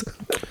fingernails.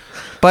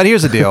 But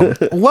here's the deal.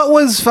 What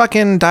was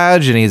fucking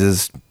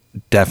Diogenes'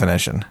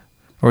 definition?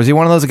 Or was he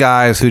one of those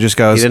guys who just He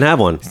goes, didn't have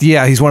one.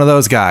 yeah, he's one of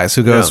those guys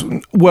who goes, Yeah.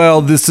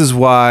 well, this is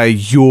why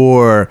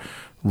you're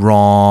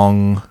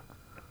wrong.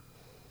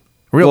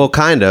 Well,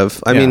 kind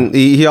of. I Yeah. mean,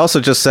 he also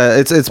just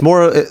said it's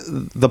more.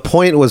 The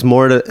point was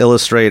more to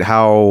illustrate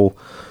how,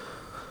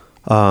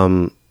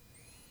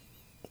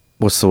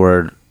 what's the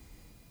word?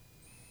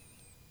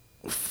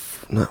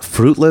 Not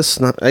fruitless.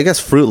 Not I guess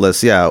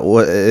fruitless. Yeah.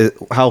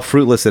 How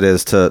fruitless it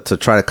is to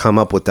try to come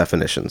up with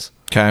definitions.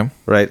 Okay.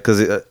 Right,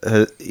 because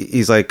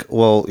he's like,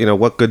 well,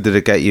 what good did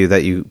it get you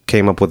that you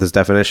came up with this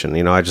definition?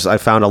 I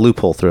found a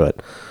loophole through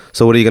it.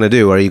 So what are you going to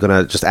do? Are you going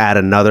to just add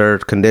another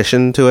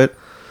condition to it?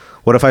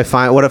 What if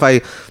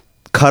I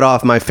cut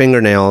off my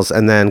fingernails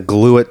and then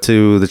glue it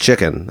to the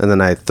chicken and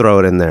then I throw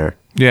it in there?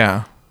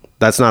 Yeah.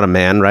 That's not a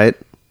man, right?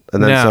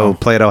 And then No. so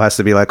Plato has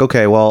to be like,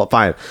 okay, well,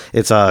 fine.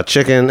 It's a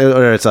chicken,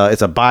 or it's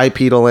a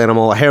bipedal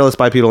animal, a hairless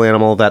bipedal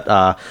animal that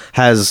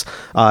has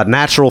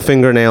natural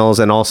fingernails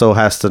and also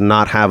has to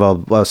not have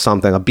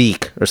a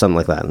beak or something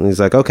like that. And he's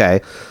like,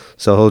 okay.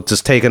 So he'll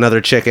just take another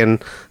chicken,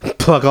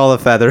 pluck all the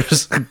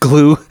feathers,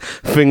 glue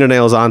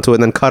fingernails onto it,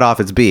 and then cut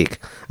off its beak,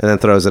 and then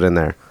throws it in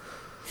there.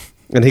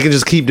 And he can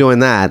just keep doing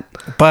that.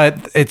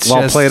 But it's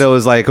While just... Plato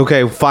is like,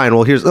 okay, fine.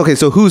 Well,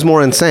 so who's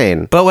more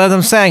insane? But what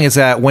I'm saying is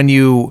that when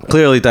you...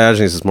 Clearly,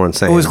 Diogenes is more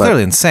insane. It was but-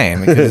 clearly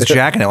insane because he's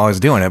jacking it while he's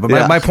doing it. But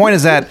Yeah. my point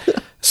is that,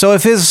 so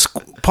if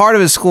part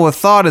of his school of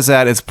thought is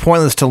that it's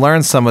pointless to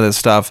learn some of this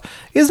stuff,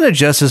 isn't it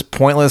just as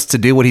pointless to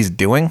do what he's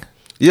doing?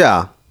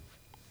 Yeah,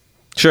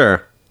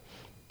 sure.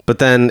 But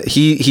then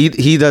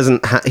he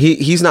doesn't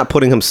he's not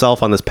putting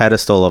himself on this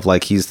pedestal of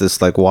like he's this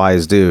like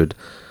wise dude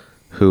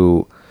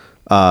who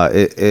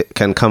it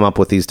can come up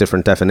with these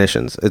different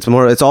definitions.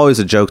 It's always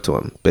a joke to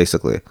him,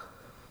 basically.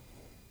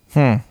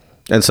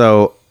 And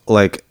so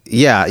like,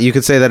 yeah, you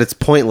could say that it's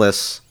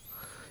pointless.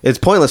 It's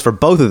pointless for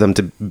both of them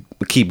to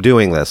keep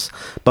doing this.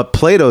 But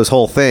Plato's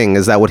whole thing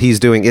is that what he's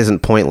doing isn't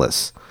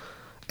pointless.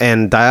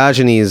 And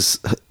Diogenes'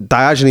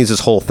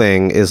 whole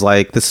thing is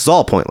like, this is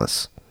all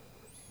pointless.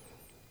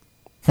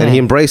 And he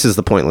embraces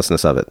the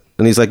pointlessness of it.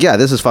 And he's like, yeah,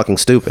 this is fucking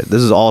stupid.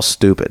 This is all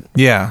stupid.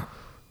 Yeah.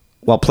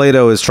 While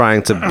Plato is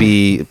trying to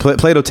be...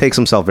 Plato takes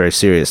himself very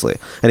seriously.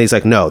 And he's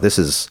like, no, this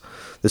is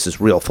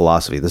real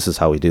philosophy. This is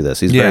how we do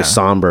this. He's Yeah. very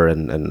somber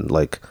and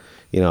like,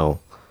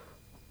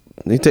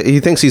 he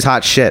thinks he's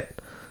hot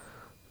shit.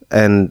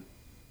 And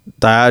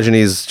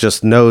Diogenes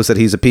just knows that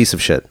he's a piece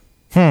of shit.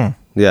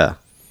 Yeah.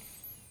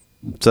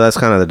 So that's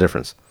kind of the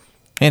difference.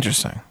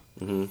 Interesting.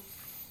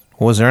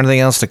 Was there anything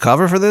else to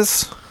cover for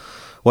this?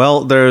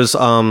 Well, there's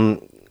a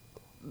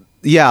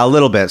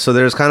little bit. So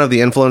there's kind of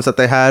the influence that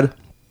they had.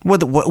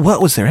 What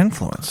was their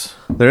influence?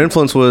 Their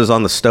influence was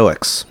on the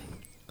Stoics.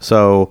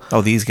 So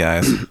Oh, these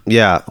guys.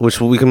 yeah, which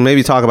we can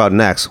maybe talk about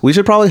next. We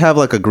should probably have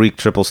like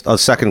a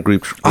second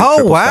Greek Oh,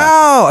 triple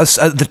wow.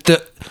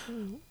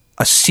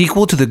 A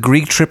sequel to the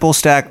Greek triple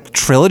stack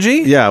trilogy?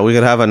 stack. Yeah, we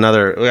could have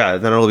another. Yeah,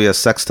 then it'll be a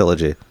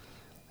sextilogy.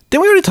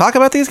 Didn't we already talk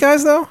about these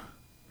guys, though?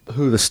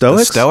 Who, the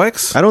Stoics? The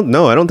Stoics? I don't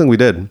know. I don't think we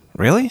did.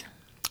 Really?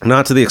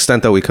 Not to the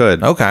extent that we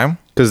could. Okay.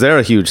 Because they're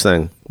a huge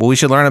thing. Well, we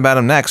should learn about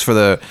them next for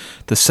the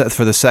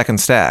second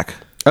stack.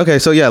 Okay,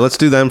 so yeah, let's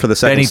do them for the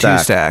second Benny stack.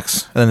 two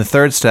stacks. And then the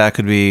third stack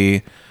could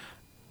be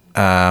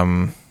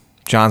John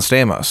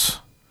Stamos.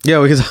 Yeah,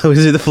 we could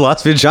do the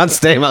philosophy of John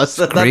Stamos.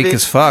 That'll Greek be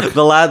as fuck.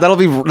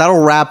 That'll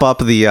wrap up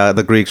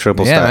the Greek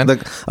triple Yeah, stack.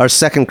 man. Our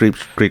second Greek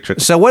triple.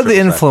 So what are the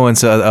triple stack.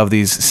 influence of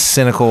these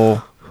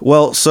cynical,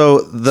 Well, so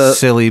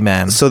silly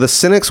men? the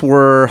Cynics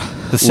were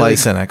The silly like,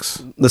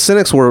 cynics. The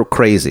Cynics were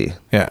crazy.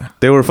 Yeah.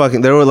 They were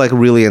like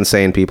really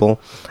insane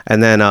people.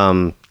 And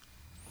then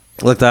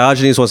like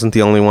Diogenes wasn't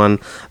the only one.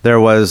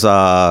 There's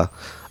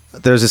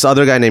this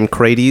other guy named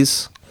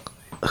Crates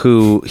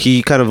who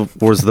he kind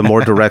of was the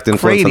more direct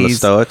influence on the Crates?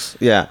 Stoics.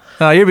 Yeah.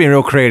 Oh, you're being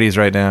real crazies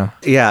right now.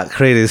 Yeah,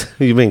 Crates.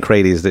 You mean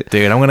Crates, dude.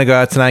 Dude, I'm going to go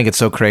out tonight and get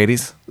so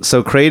crazies.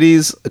 So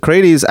Crates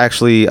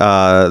actually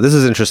this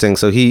is interesting.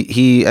 So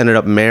he ended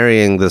up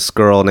marrying this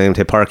girl named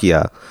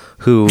Hipparchia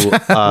who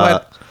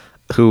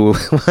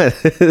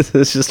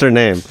it's just her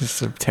name.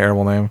 It's a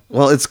terrible name.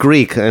 Well, it's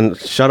Greek, and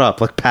shut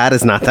up. Like, Pat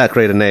is not that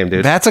great a name,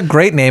 dude. That's a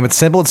great name. It's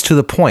simple. It's to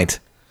the point.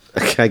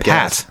 I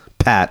guess.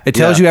 Pat. It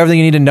tells you everything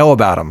you need to know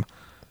about him.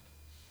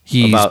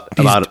 About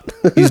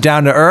he's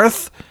down to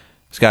earth.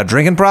 He's got a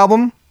drinking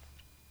problem.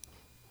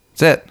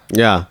 That's it.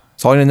 Yeah.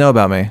 That's all you need to know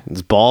about me.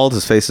 He's bald.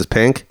 His face is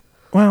pink.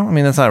 Well, I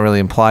mean, that's not really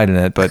implied in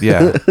it, but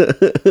yeah.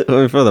 I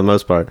mean, for the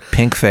most part.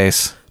 Pink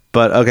face.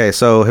 But, okay,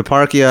 so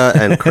Hipparchia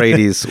and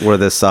Crates were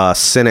this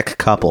cynic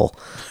couple.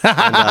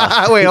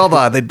 Wait, hold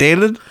on. They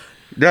dated?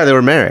 Yeah, they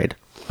were married.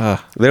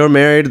 They were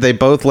married. They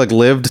both like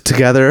lived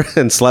together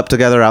and slept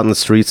together out in the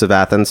streets of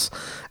Athens.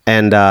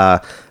 And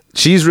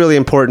she's really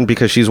important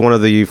because she's one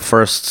of the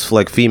first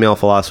like female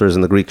philosophers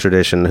in the Greek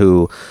tradition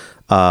who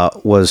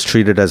was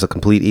treated as a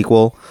complete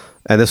equal.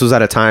 and this was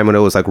at a time when it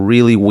was like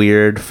really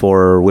weird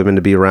for women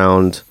to be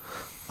around,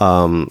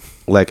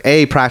 like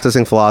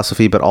practicing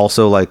philosophy, but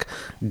also like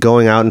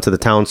going out into the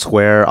town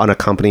square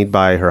unaccompanied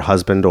by her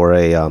husband or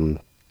a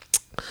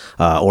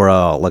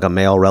like a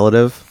male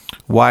relative.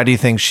 Why do you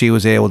think she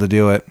was able to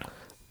do it?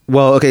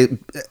 Well, okay,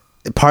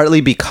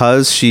 partly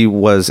because she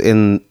was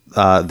in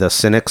the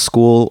Cynic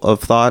school of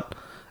thought,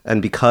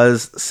 and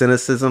because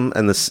cynicism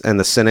and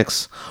the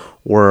Cynics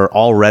were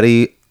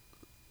already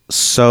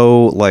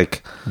so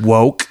like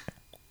Woke.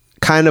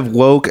 kind of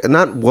woke,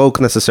 not woke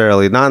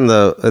necessarily, not in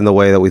the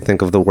way that we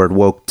think of the word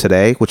woke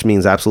today, which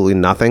means absolutely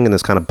nothing and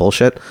is kind of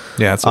bullshit.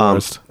 Yeah, it's the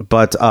worst.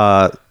 But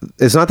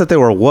it's not that they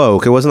were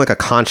woke. It wasn't like a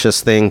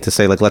conscious thing to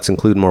say like let's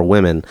include more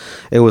women.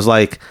 It was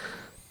like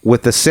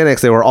with the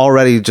Cynics, they were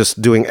already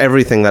just doing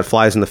everything that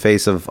flies in the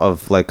face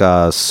of like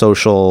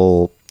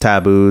social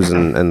taboos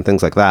and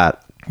things like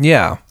that.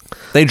 Yeah.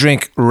 They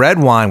drink red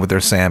wine with their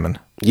salmon.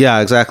 Yeah,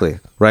 exactly.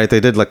 Right? They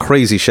did like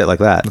crazy shit like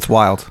that. It's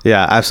wild.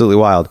 Yeah, absolutely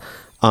wild.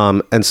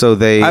 And so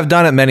I've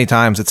done it many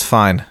times. It's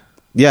fine.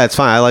 Yeah, it's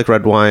fine. I like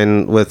red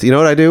wine with, you know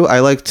what I do? I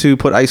like to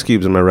put ice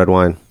cubes in my red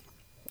wine.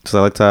 So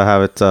I like to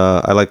have it,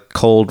 I like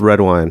cold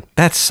red wine.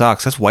 That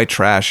sucks. That's white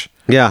trash.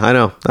 Yeah, I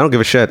know. I don't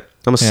give a shit.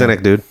 I'm a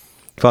cynic, dude.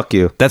 Fuck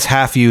you. That's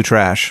half you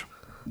trash.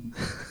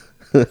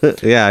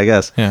 Yeah, I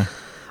guess. Yeah.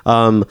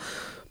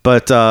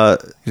 But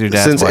Your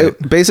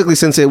dad's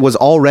since it was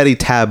already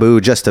taboo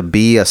just to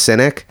be a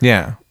cynic,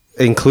 Yeah.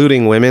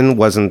 including women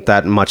wasn't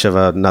that much of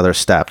another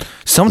step. Does that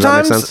make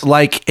Sometimes, sense?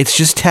 like, it's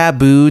just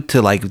taboo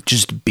to, like,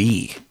 just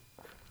be.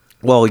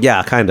 Well,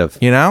 yeah, kind of.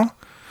 You know?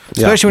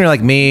 Especially when you're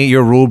like me,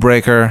 you're a rule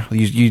breaker.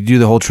 You do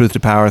the whole truth to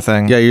power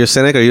thing. Yeah, you're a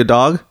cynic. Are you a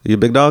dog? Are you a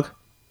big dog?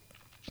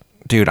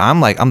 Dude,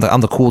 I'm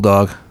the cool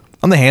dog.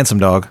 I'm the handsome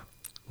dog.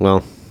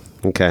 Well,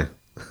 okay.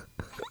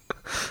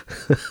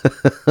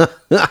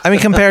 I mean,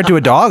 compared to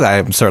a dog,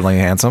 I'm certainly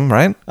handsome,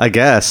 right? I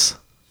guess.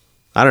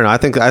 I don't know. I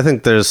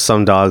think there's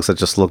some dogs that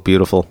just look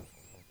beautiful.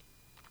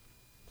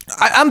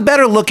 I'm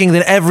better looking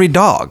than every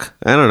dog.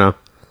 I don't know.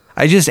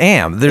 I just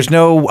am. There's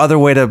no other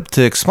way to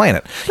explain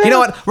it. You know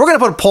what? We're going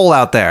to put a poll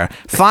out there.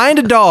 Find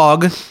a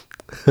dog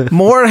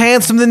more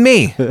handsome than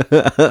me.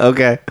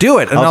 Okay. Do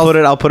it. And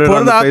I'll put it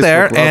on the out Facebook-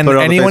 there. I'll And put it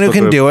on the anyone who Facebook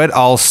can group. do it,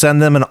 I'll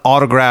send them an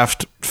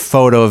autographed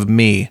photo of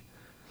me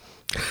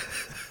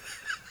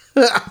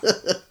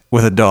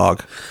with a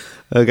dog.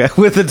 Okay.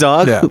 With the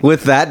dog? Yeah.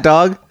 With that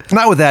dog?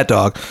 Not with that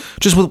dog.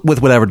 Just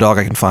with whatever dog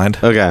I can find.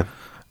 Okay.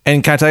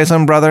 And can I tell you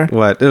something, brother?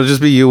 What? It'll just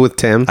be you with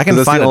Tim? I can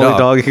 'Cause that's find the a only dog.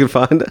 dog you can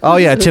find? Oh,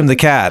 yeah, Tim the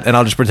cat. And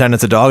I'll just pretend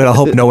it's a dog, and I'll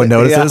hope no one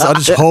notices. Yeah. I'll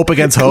just hope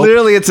against hope.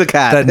 Clearly it's a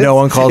cat. That no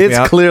one calls me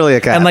out. It's clearly a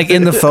cat. And like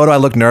in the photo, I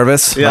look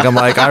nervous. Yeah. Like I'm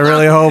like, I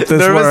really hope this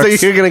nervous works.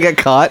 that you're going to get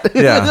caught?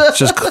 Yeah, it's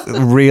just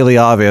really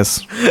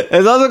obvious.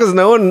 It's also because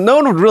no one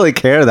would really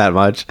care that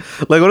much.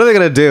 Like, what are they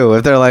going to do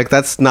if they're like,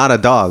 that's not a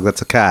dog,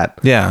 that's a cat?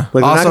 Yeah.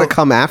 Like, they're Also- not going to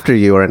come after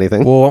you or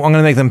anything. Well, I'm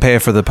gonna make them pay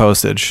for the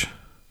postage.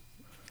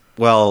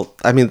 Well,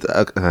 I mean,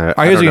 All right,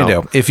 here's what you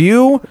can do. If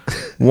you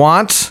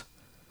want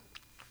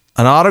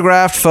an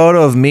autographed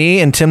photo of me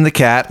and Tim the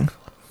cat,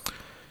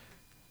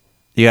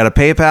 you got to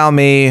PayPal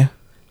me.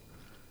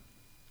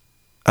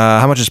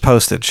 How much is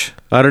postage?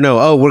 I don't know.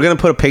 Oh, we're going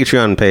to put a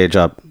Patreon page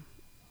up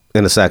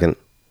in a second.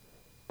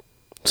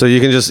 So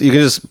you can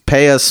just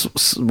pay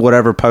us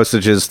whatever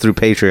postage is through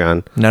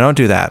Patreon. No, don't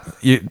do that.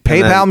 You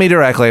PayPal me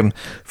directly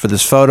for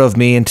this photo of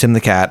me and Tim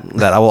the cat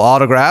that I will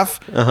autograph.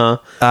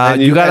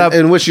 And you gotta.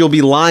 in which you'll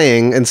be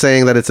lying and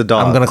saying that it's a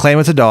dog. I'm gonna claim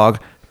it's a dog.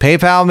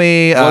 PayPal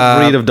me.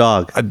 What breed of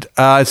dog?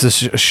 It's a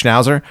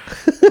schnauzer.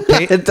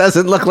 It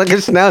doesn't look like a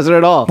schnauzer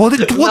at all. Well,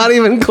 Not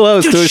even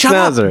close to a shut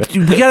schnauzer. up.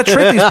 Dude, we gotta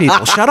trick these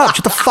people. Shut up.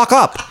 Shut the fuck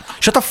up.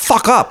 Shut the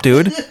fuck up,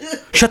 dude.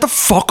 Shut the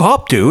fuck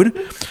up, dude.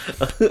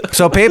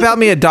 So PayPal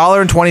me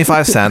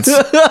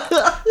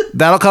 $1.25.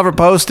 That'll cover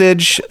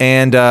postage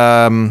and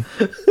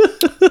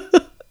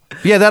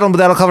yeah,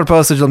 that'll cover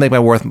postage. It'll make my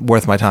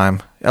worth my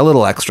time. A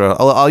little extra.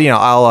 I'll get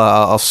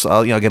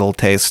a little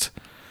taste.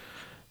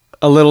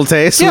 A little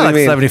taste? Yeah, What like do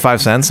you mean?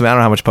 75 cents. I mean, I don't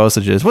know how much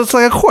postage is. Well, it's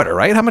like a quarter,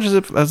 right? How much is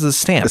it as a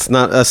stamp? It's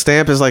not a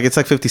stamp. It's like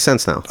 50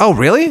 cents now. Oh,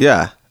 really?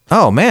 Yeah.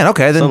 Oh man.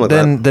 Okay. Then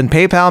Something like then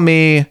PayPal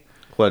me.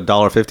 What,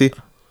 $1.50?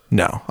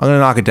 No, I'm gonna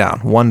knock it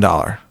down.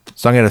 $1.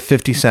 So I'm gonna get a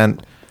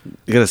 50-cent.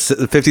 You get a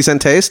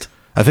 50-cent taste?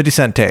 A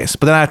 50-cent taste,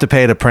 but then I have to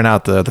pay to print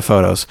out the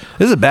photos.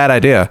 This is a bad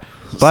idea,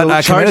 but So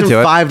I charge committed him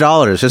to it.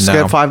 $5. Just No.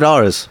 get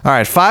 $5. All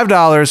right,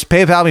 $5.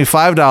 PayPal me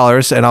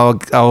 $5, and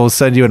I'll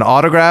send you an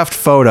autographed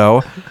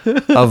photo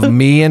of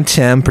me and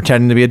Tim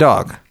pretending to be a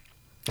dog.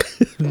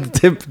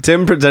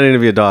 Tim pretending to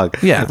be a dog.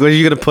 Yeah. What are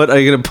you gonna put? Are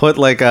you gonna put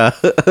like a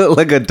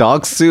like a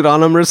dog suit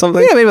on him or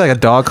something? Yeah, maybe like a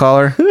dog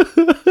collar.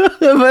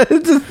 But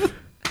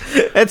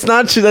it's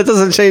not true. That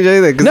doesn't change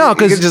anything. No, you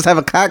 'cause- can just have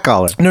a cat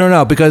collar.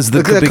 No, because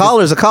The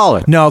collar's a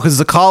collar. No, because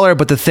it's a collar,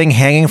 but the thing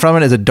hanging from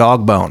it is a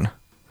dog bone.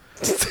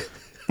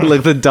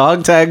 Like the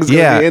dog tag's gonna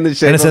Yeah, be in the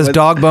shape and it says of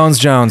Dog Bones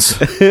Jones.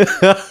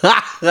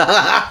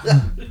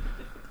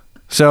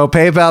 So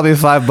PayPal me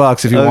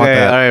 $5 if you want Okay,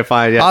 that. all right,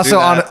 fine. Yeah, Also, do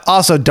that.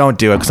 also don't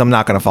do it because I'm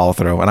not going to follow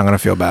through, and I'm going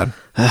to feel bad.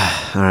 All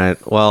right.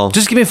 Well,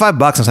 Just give me $5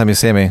 next time you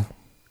see me.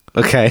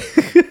 Okay.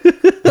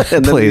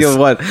 And then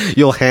Please.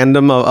 you'll hand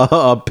them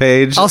a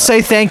page. I'll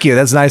say thank you.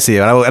 That's nice of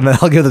you, and then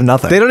I'll give them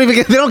nothing. They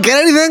don't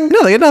get anything?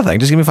 No, they get nothing.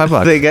 Just give me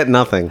 $5. They get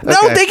nothing. No,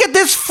 Okay. they get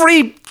this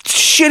free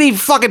shitty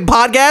fucking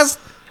podcast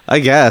I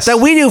guess. that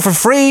we do for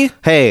free.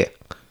 Hey,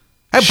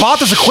 I bought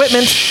this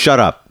equipment. shut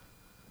up.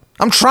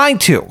 I'm trying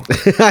to.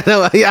 I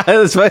know. Yeah,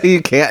 that's why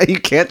you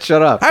can't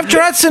shut up. I have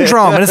Tourette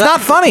syndrome, and it's not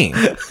funny.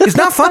 It's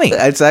not funny.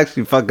 It's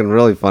actually fucking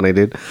really funny,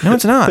 dude. No,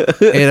 it's not.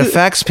 It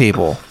affects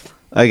people.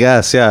 I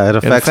guess, yeah. It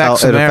affects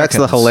affects the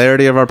Americans.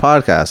 hilarity of our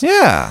podcast.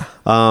 Yeah.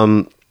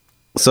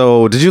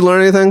 So, did you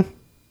learn anything?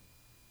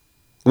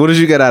 What did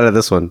you get out of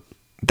this one?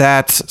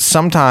 That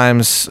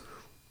sometimes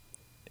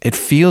it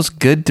feels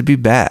good to be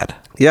bad.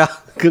 Yeah.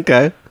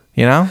 Okay.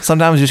 You know?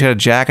 Sometimes you just gotta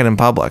jack it in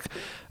public.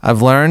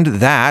 I've learned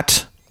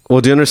that, Well,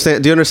 do you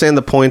understand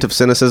the point of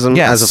cynicism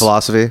Yes. as a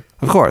philosophy?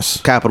 of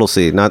course. Capital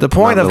C, not The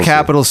point not of little c.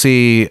 capital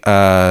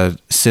C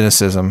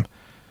cynicism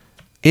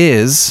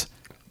is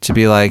to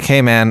be like,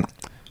 hey man,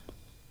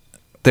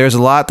 there's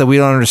a lot that we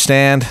don't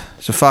understand,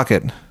 so fuck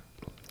it.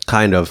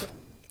 Kind of.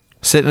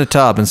 Sit in a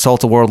tub,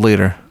 insult a world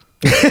leader.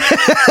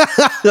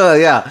 Oh,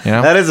 yeah. You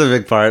know? That is a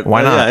big part.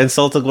 Why not? Yeah,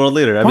 insult a world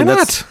leader. I Why mean,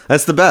 not?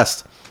 That's the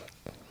best.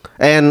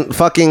 And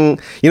fucking,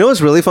 you know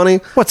what's really funny?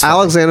 What's funny?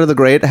 Alexander the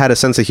Great had a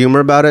sense of humor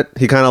about it.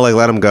 He kind of like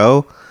let him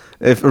go.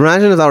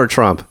 Imagine if that were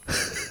Trump.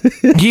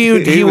 He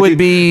would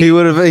be. He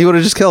would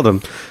have just killed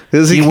him.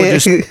 'Cause He would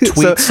can't- just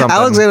tweet something.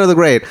 Alexander the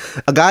Great,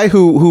 a guy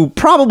who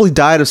probably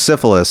died of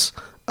syphilis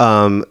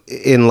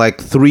in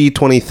like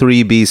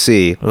 323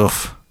 BC,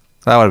 Oof.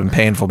 That would have been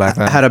painful back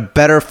then. had a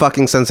better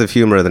fucking sense of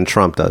humor than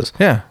Trump does.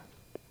 Yeah.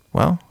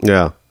 Well,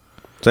 Yeah.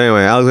 So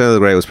anyway, Alexander the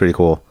Great was pretty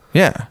cool.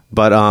 yeah.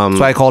 But That's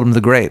why I called him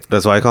the Great.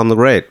 that's why I call him the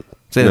Great.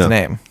 It's in Yeah. his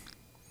name.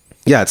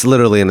 Yeah, it's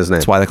literally in his name.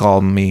 That's why they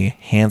call me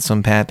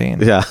Handsome Pat Dean.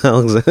 Yeah,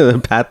 Alexander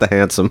Pat the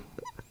Handsome.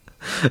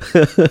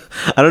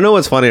 I don't know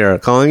what's funnier,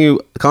 calling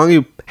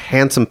you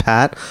Handsome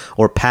Pat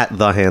or Pat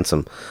the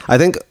Handsome. I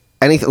think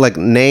anything like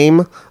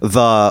name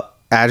the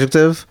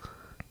adjective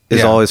is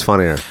Yeah. always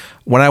funnier.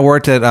 When I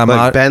worked at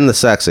Like Ben the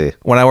Sexy.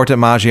 when I worked at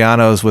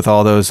Maggiano's with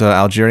all those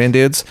Algerian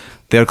dudes,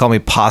 they would call me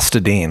Pasta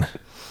Dean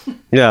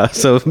Yeah,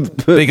 so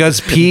because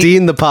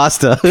Dean the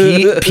Pasta.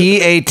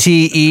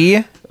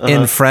 Pate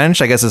in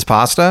French, I guess, is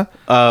pasta.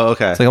 Oh,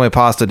 okay. So they call me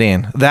Pasta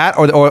Dean. That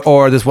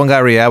or this one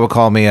guy Riyadh would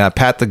call me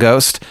Pat the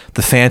Ghost,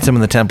 the Phantom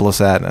in the Temple of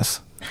Sadness.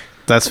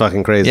 That's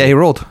fucking crazy. Yeah, he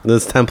ruled.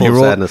 This Temple He of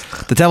ruled. Sadness.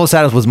 The Temple of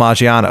Sadness was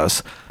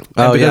Maggiano's. And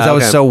Oh, because yeah, I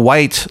was okay. so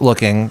white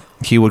looking,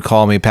 he would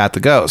call me Pat the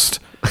Ghost.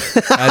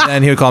 And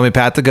then he would call me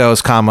Pat the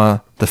Ghost,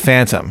 comma, the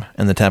Phantom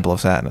in the Temple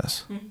of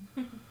Sadness.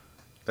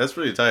 That's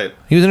pretty tight.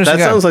 He was an That interesting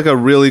guy. sounds like a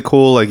really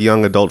cool like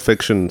young adult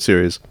fiction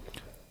series.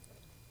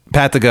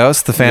 Pat the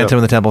Ghost, the Phantom Yeah.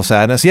 in the Temple of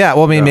Sadness. Yeah,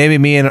 well, I mean, maybe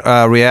me and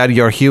Riyadh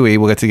Yarhuey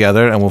will get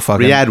together and we'll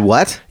fucking... Riyadh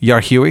what?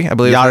 Yarhuey, I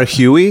believe. Yara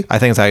Huey? I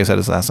think that's how you said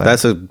his last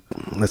name.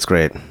 That's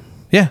great.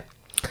 Yeah.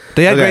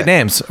 They had Okay. great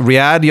names.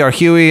 Riyadh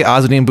Yarhuey,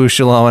 Azadine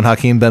Bouchelon, and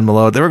Hakeem Ben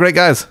Malod. They were great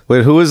guys.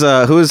 Wait, who's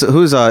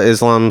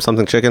Islam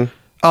something chicken?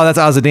 Oh, that's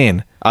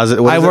Azadine. What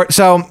is it?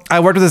 So I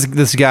worked with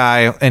this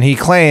guy, and he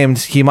claimed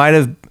he might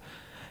have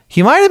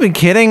been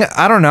kidding.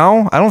 I don't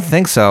know. I don't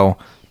think so,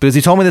 because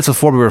he told me this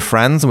before we were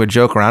friends and we'd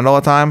joke around all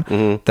the time.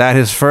 Mm-hmm. That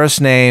his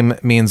first name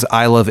means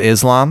 "I love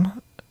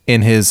Islam"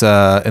 in his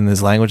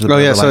language. Oh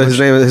yeah, so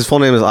his full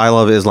name is I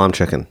Love Islam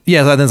Chicken.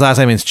 Yeah, so his last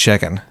name means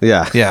chicken.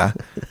 Yeah. Yeah,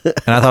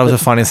 and I thought it was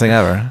the funniest thing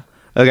ever.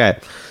 Okay.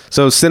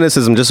 So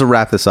cynicism, just to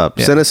wrap this up,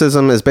 Yeah.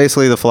 cynicism is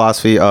basically the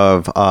philosophy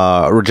of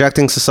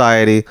rejecting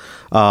society,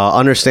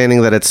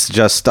 understanding that it's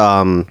just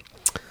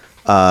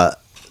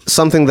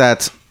something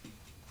that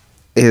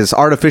is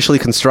artificially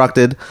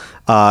constructed,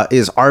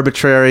 is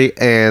arbitrary,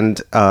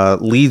 and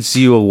leads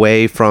you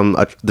away from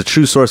the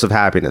true source of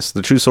happiness.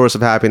 The true source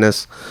of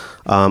happiness,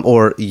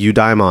 or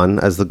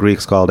eudaimon, as the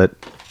Greeks called it,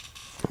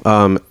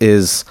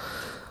 is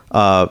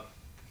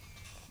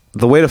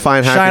the way to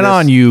find happiness. Shine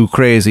on, you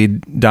crazy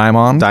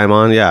diamond.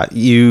 Daimon, yeah.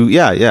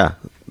 Yeah.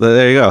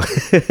 There you go.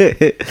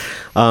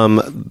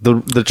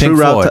 The true Pink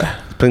route Floyd. to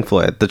Pink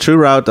Floyd. The true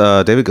route,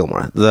 David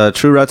Gilmour. The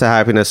true route to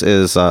happiness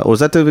is was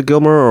that David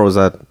Gilmour or was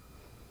that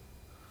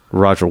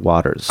Roger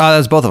Waters?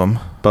 That's both of them.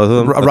 Both of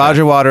them. Okay.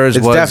 Roger Waters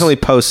It's was definitely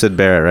post Sid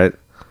Barrett, right?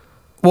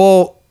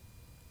 well.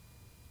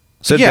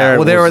 Sid Yeah, Barrett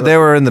well, was, they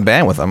were in the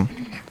band with him.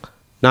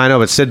 No, I know,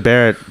 but Sid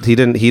Barrett, he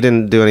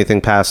didn't do anything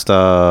past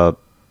Dark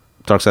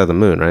Side of the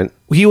Moon, right?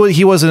 He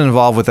wasn't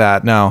involved with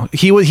that. No,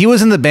 he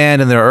was in the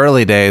band in their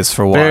early days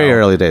for a while. Very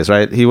early days,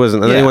 right? He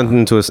wasn't, and then he Yeah. went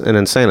into an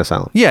insane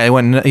asylum. Yeah,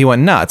 he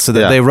went nuts. So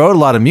Yeah. they wrote a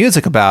lot of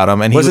music about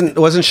him, and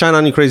Wasn't Shine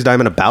On You Crazy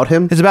Diamond about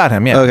him? it's about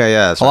him. Yeah. Okay,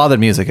 yeah, that's a lot of their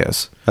music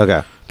is.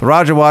 Okay. But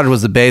Roger Waters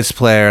was the bass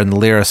player and the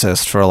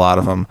lyricist for a lot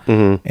of them,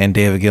 and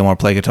David Gilmour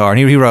played guitar, and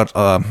he wrote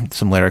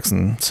some lyrics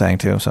and sang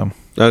too. So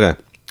Okay.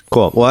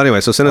 Cool. Well,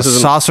 anyway, so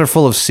cynicism. Saucer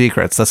Full of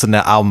Secrets. That's an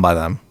album by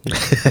them.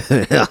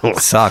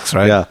 Sucks,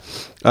 right? Yeah.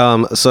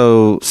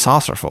 So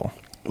Saucerful.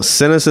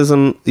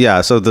 cynicism.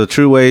 Yeah. So the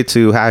true way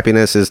to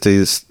happiness is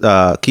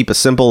to keep a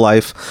simple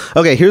life.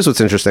 Okay. Here's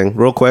what's interesting,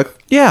 real quick.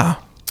 Yeah.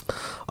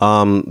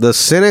 The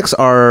cynics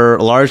are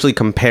largely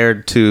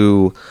compared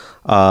to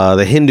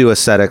the Hindu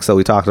ascetics that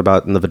we talked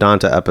about in the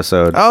Vedanta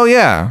episode. Oh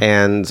yeah.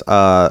 And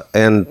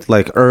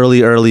like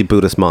early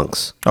Buddhist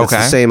monks. It's the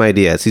Okay. same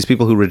idea. It's these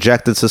people who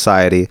rejected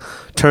society,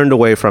 turned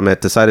away from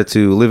it, decided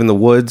to live in the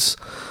woods,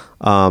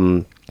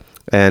 and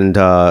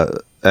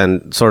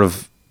sort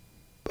of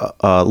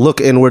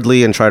look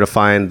inwardly and try to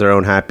find their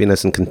own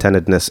happiness and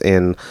contentedness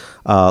in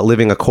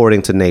living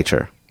according to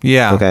nature.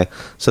 Yeah. Okay.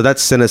 So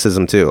that's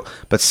cynicism too.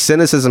 But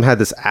cynicism had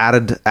this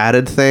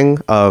added thing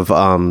of,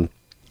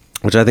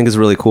 which I think is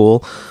really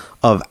cool,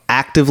 of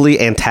actively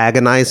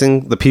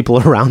antagonizing the people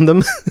around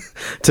them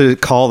to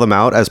call them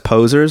out as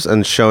posers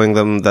and showing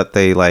them that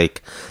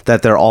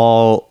that they're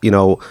all,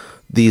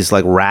 these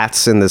like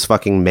rats in this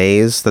fucking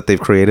maze that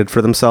they've created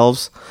for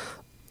themselves.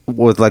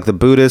 With like the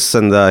Buddhists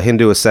and the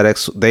Hindu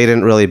ascetics, they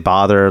didn't really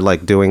bother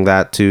like doing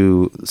that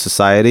to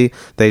society.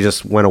 They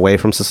just went away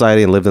from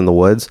society and lived in the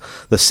woods.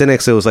 The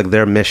cynics, it was like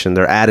their mission,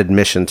 their added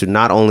mission to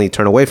not only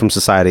turn away from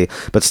society,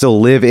 but still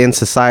live in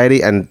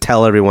society and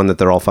tell everyone that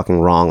they're all fucking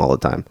wrong all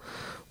the time,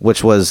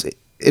 which was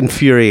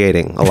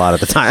infuriating a lot of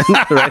the time,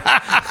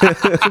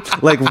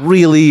 right? Like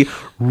really,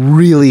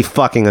 really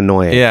fucking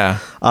annoying. Yeah.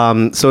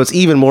 So it's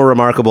even more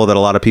remarkable that a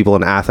lot of people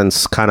in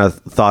Athens kind of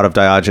thought of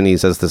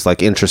Diogenes as this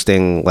like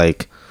interesting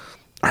like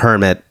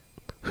hermit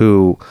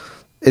who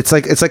it's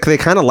like they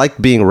kind of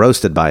liked being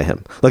roasted by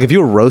him. Like if you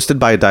were roasted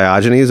by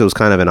Diogenes, it was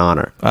kind of an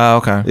honor. Oh,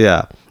 okay.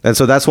 Yeah. And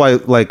so that's why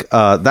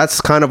that's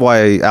kind of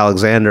why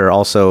Alexander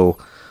also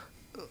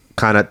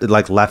kind of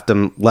like left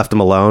him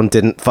alone,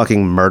 didn't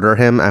fucking murder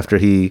him after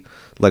he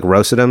like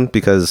roasted him,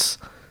 because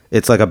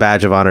it's like a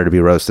badge of honor to be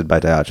roasted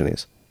by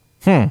Diogenes.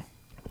 Yeah.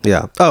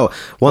 Oh,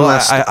 one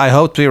last. I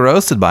hope to be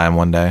roasted by him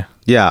one day.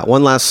 Yeah,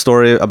 one last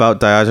story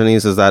about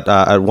Diogenes is that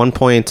at one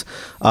point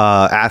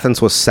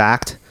Athens was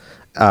sacked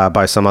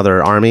by some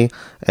other army,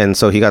 and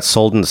so he got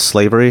sold into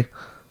slavery.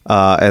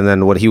 And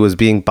then when he was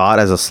being bought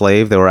as a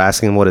slave, they were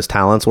asking him what his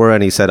talents were,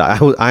 and he said,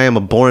 I am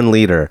a born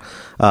leader,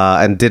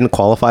 and didn't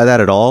qualify that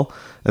at all.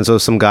 And so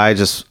some guy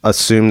just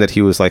assumed that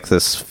he was like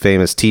this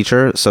famous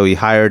teacher, so he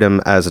hired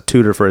him as a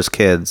tutor for his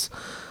kids.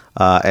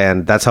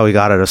 And that's how he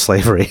got out of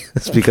slavery.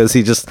 It's because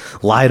he just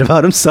lied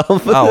about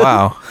himself. Oh,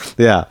 wow.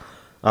 Yeah.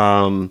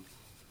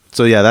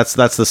 So yeah, that's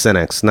the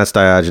cynics, and that's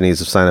Diogenes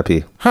of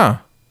Sinope. Huh.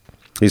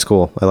 He's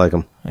cool. I like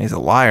him. He's a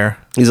liar.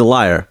 He's a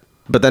liar,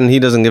 but then he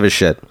doesn't give a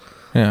shit.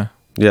 Yeah.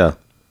 Yeah.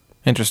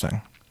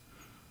 Interesting.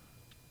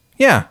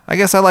 Yeah, I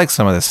guess I like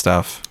some of this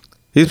stuff.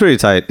 He's pretty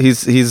tight.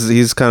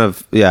 He's kind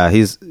of, yeah,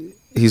 he's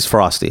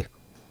frosty.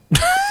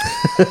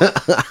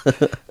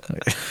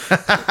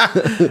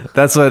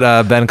 That's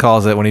what Ben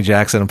calls it when he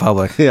jacks it in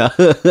public. Yeah.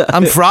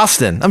 I'm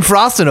frosting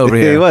over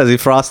here. He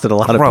frosted a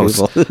lot Gross.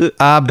 of people.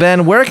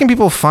 Ben, where can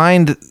people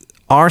find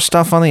our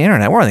stuff on the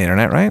internet? We're on the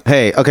internet, right?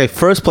 Hey, okay,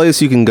 first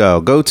place you can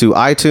go to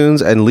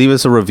iTunes and leave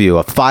us a review,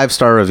 a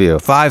 5-star review.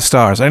 5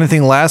 stars.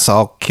 Anything less,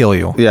 I'll kill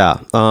you. Yeah.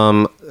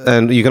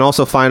 And you can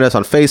also find us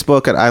on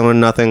Facebook at I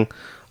Learn Nothing,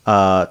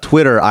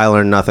 Twitter, I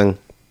Learn Nothing.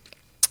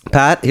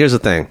 Pat, here's the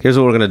thing. Here's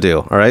what we're going to do.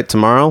 All right.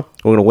 Tomorrow,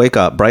 we're going to wake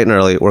up bright and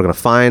early. We're going to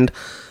find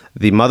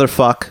the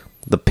motherfuck,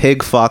 the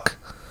pig fuck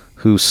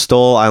who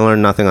stole I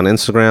Learn Nothing on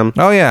Instagram.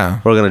 Oh,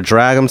 yeah. We're going to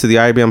drag him to the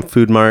IBM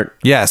Food Mart.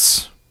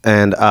 Yes.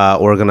 And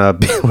we're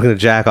gonna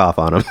jack off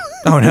on him.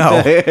 Oh, no.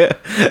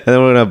 And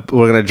then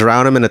we're gonna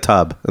drown him in a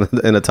tub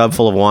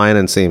full of wine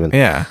and semen.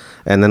 Yeah.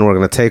 And then we're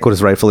gonna take what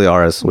is rightfully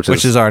ours, which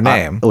is our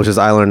name, which is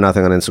I Learn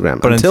Nothing on Instagram.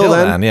 But until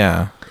then,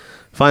 yeah.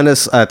 Find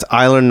us at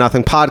I Learn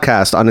Nothing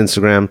Podcast on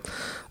Instagram.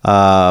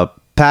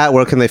 Pat,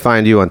 where can they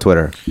find you on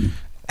Twitter?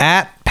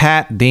 At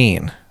Pat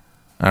Dean.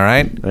 All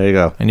right. There you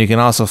go. And you can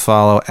also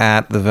follow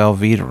at the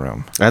Velveeta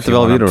Room. At the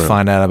Velveeta Room.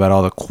 Find out about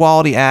all the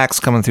quality acts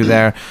coming through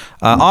there.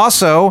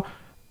 Also,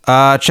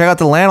 check out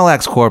the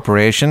Lanolax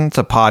Corporation. It's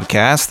a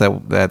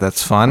podcast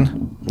that's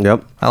fun.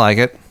 Yep. I like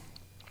it.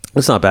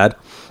 It's not bad.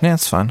 Yeah,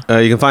 it's fun.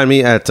 You can find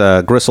me at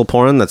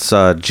Gristleporn. That's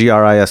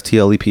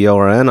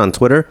Gristleporn on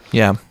Twitter.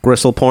 Yeah.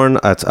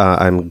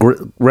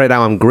 Gristleporn. Right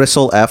now I'm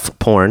Gristle F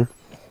Porn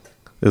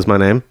is my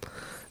name,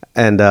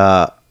 and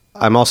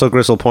I'm also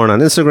Gristleporn on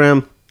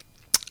Instagram.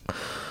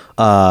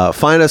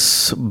 Find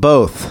us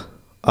both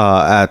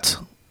at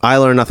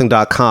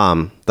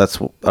ilearnnothing.com. That's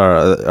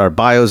our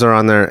bios are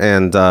on there,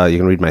 and you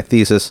can read my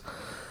thesis,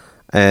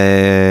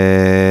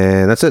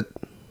 and that's it.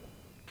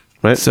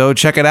 Right. So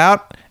check it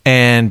out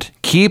and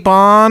keep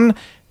on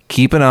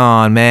keeping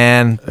on,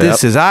 man.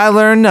 This is I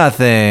Learn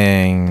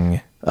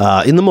Nothing.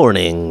 In the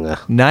morning.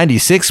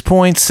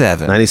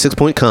 96.7.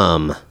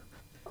 96.com.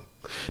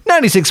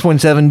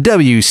 96.7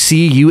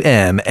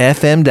 WCUM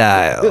FM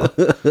dial.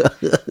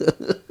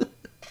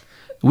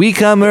 We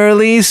come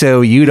early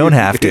so you don't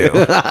have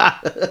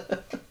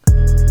to.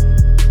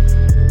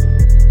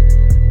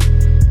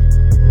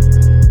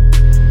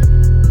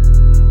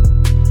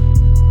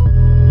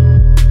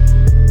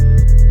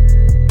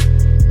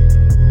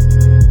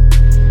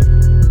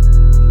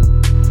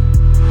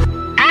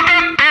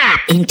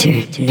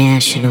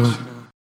 International.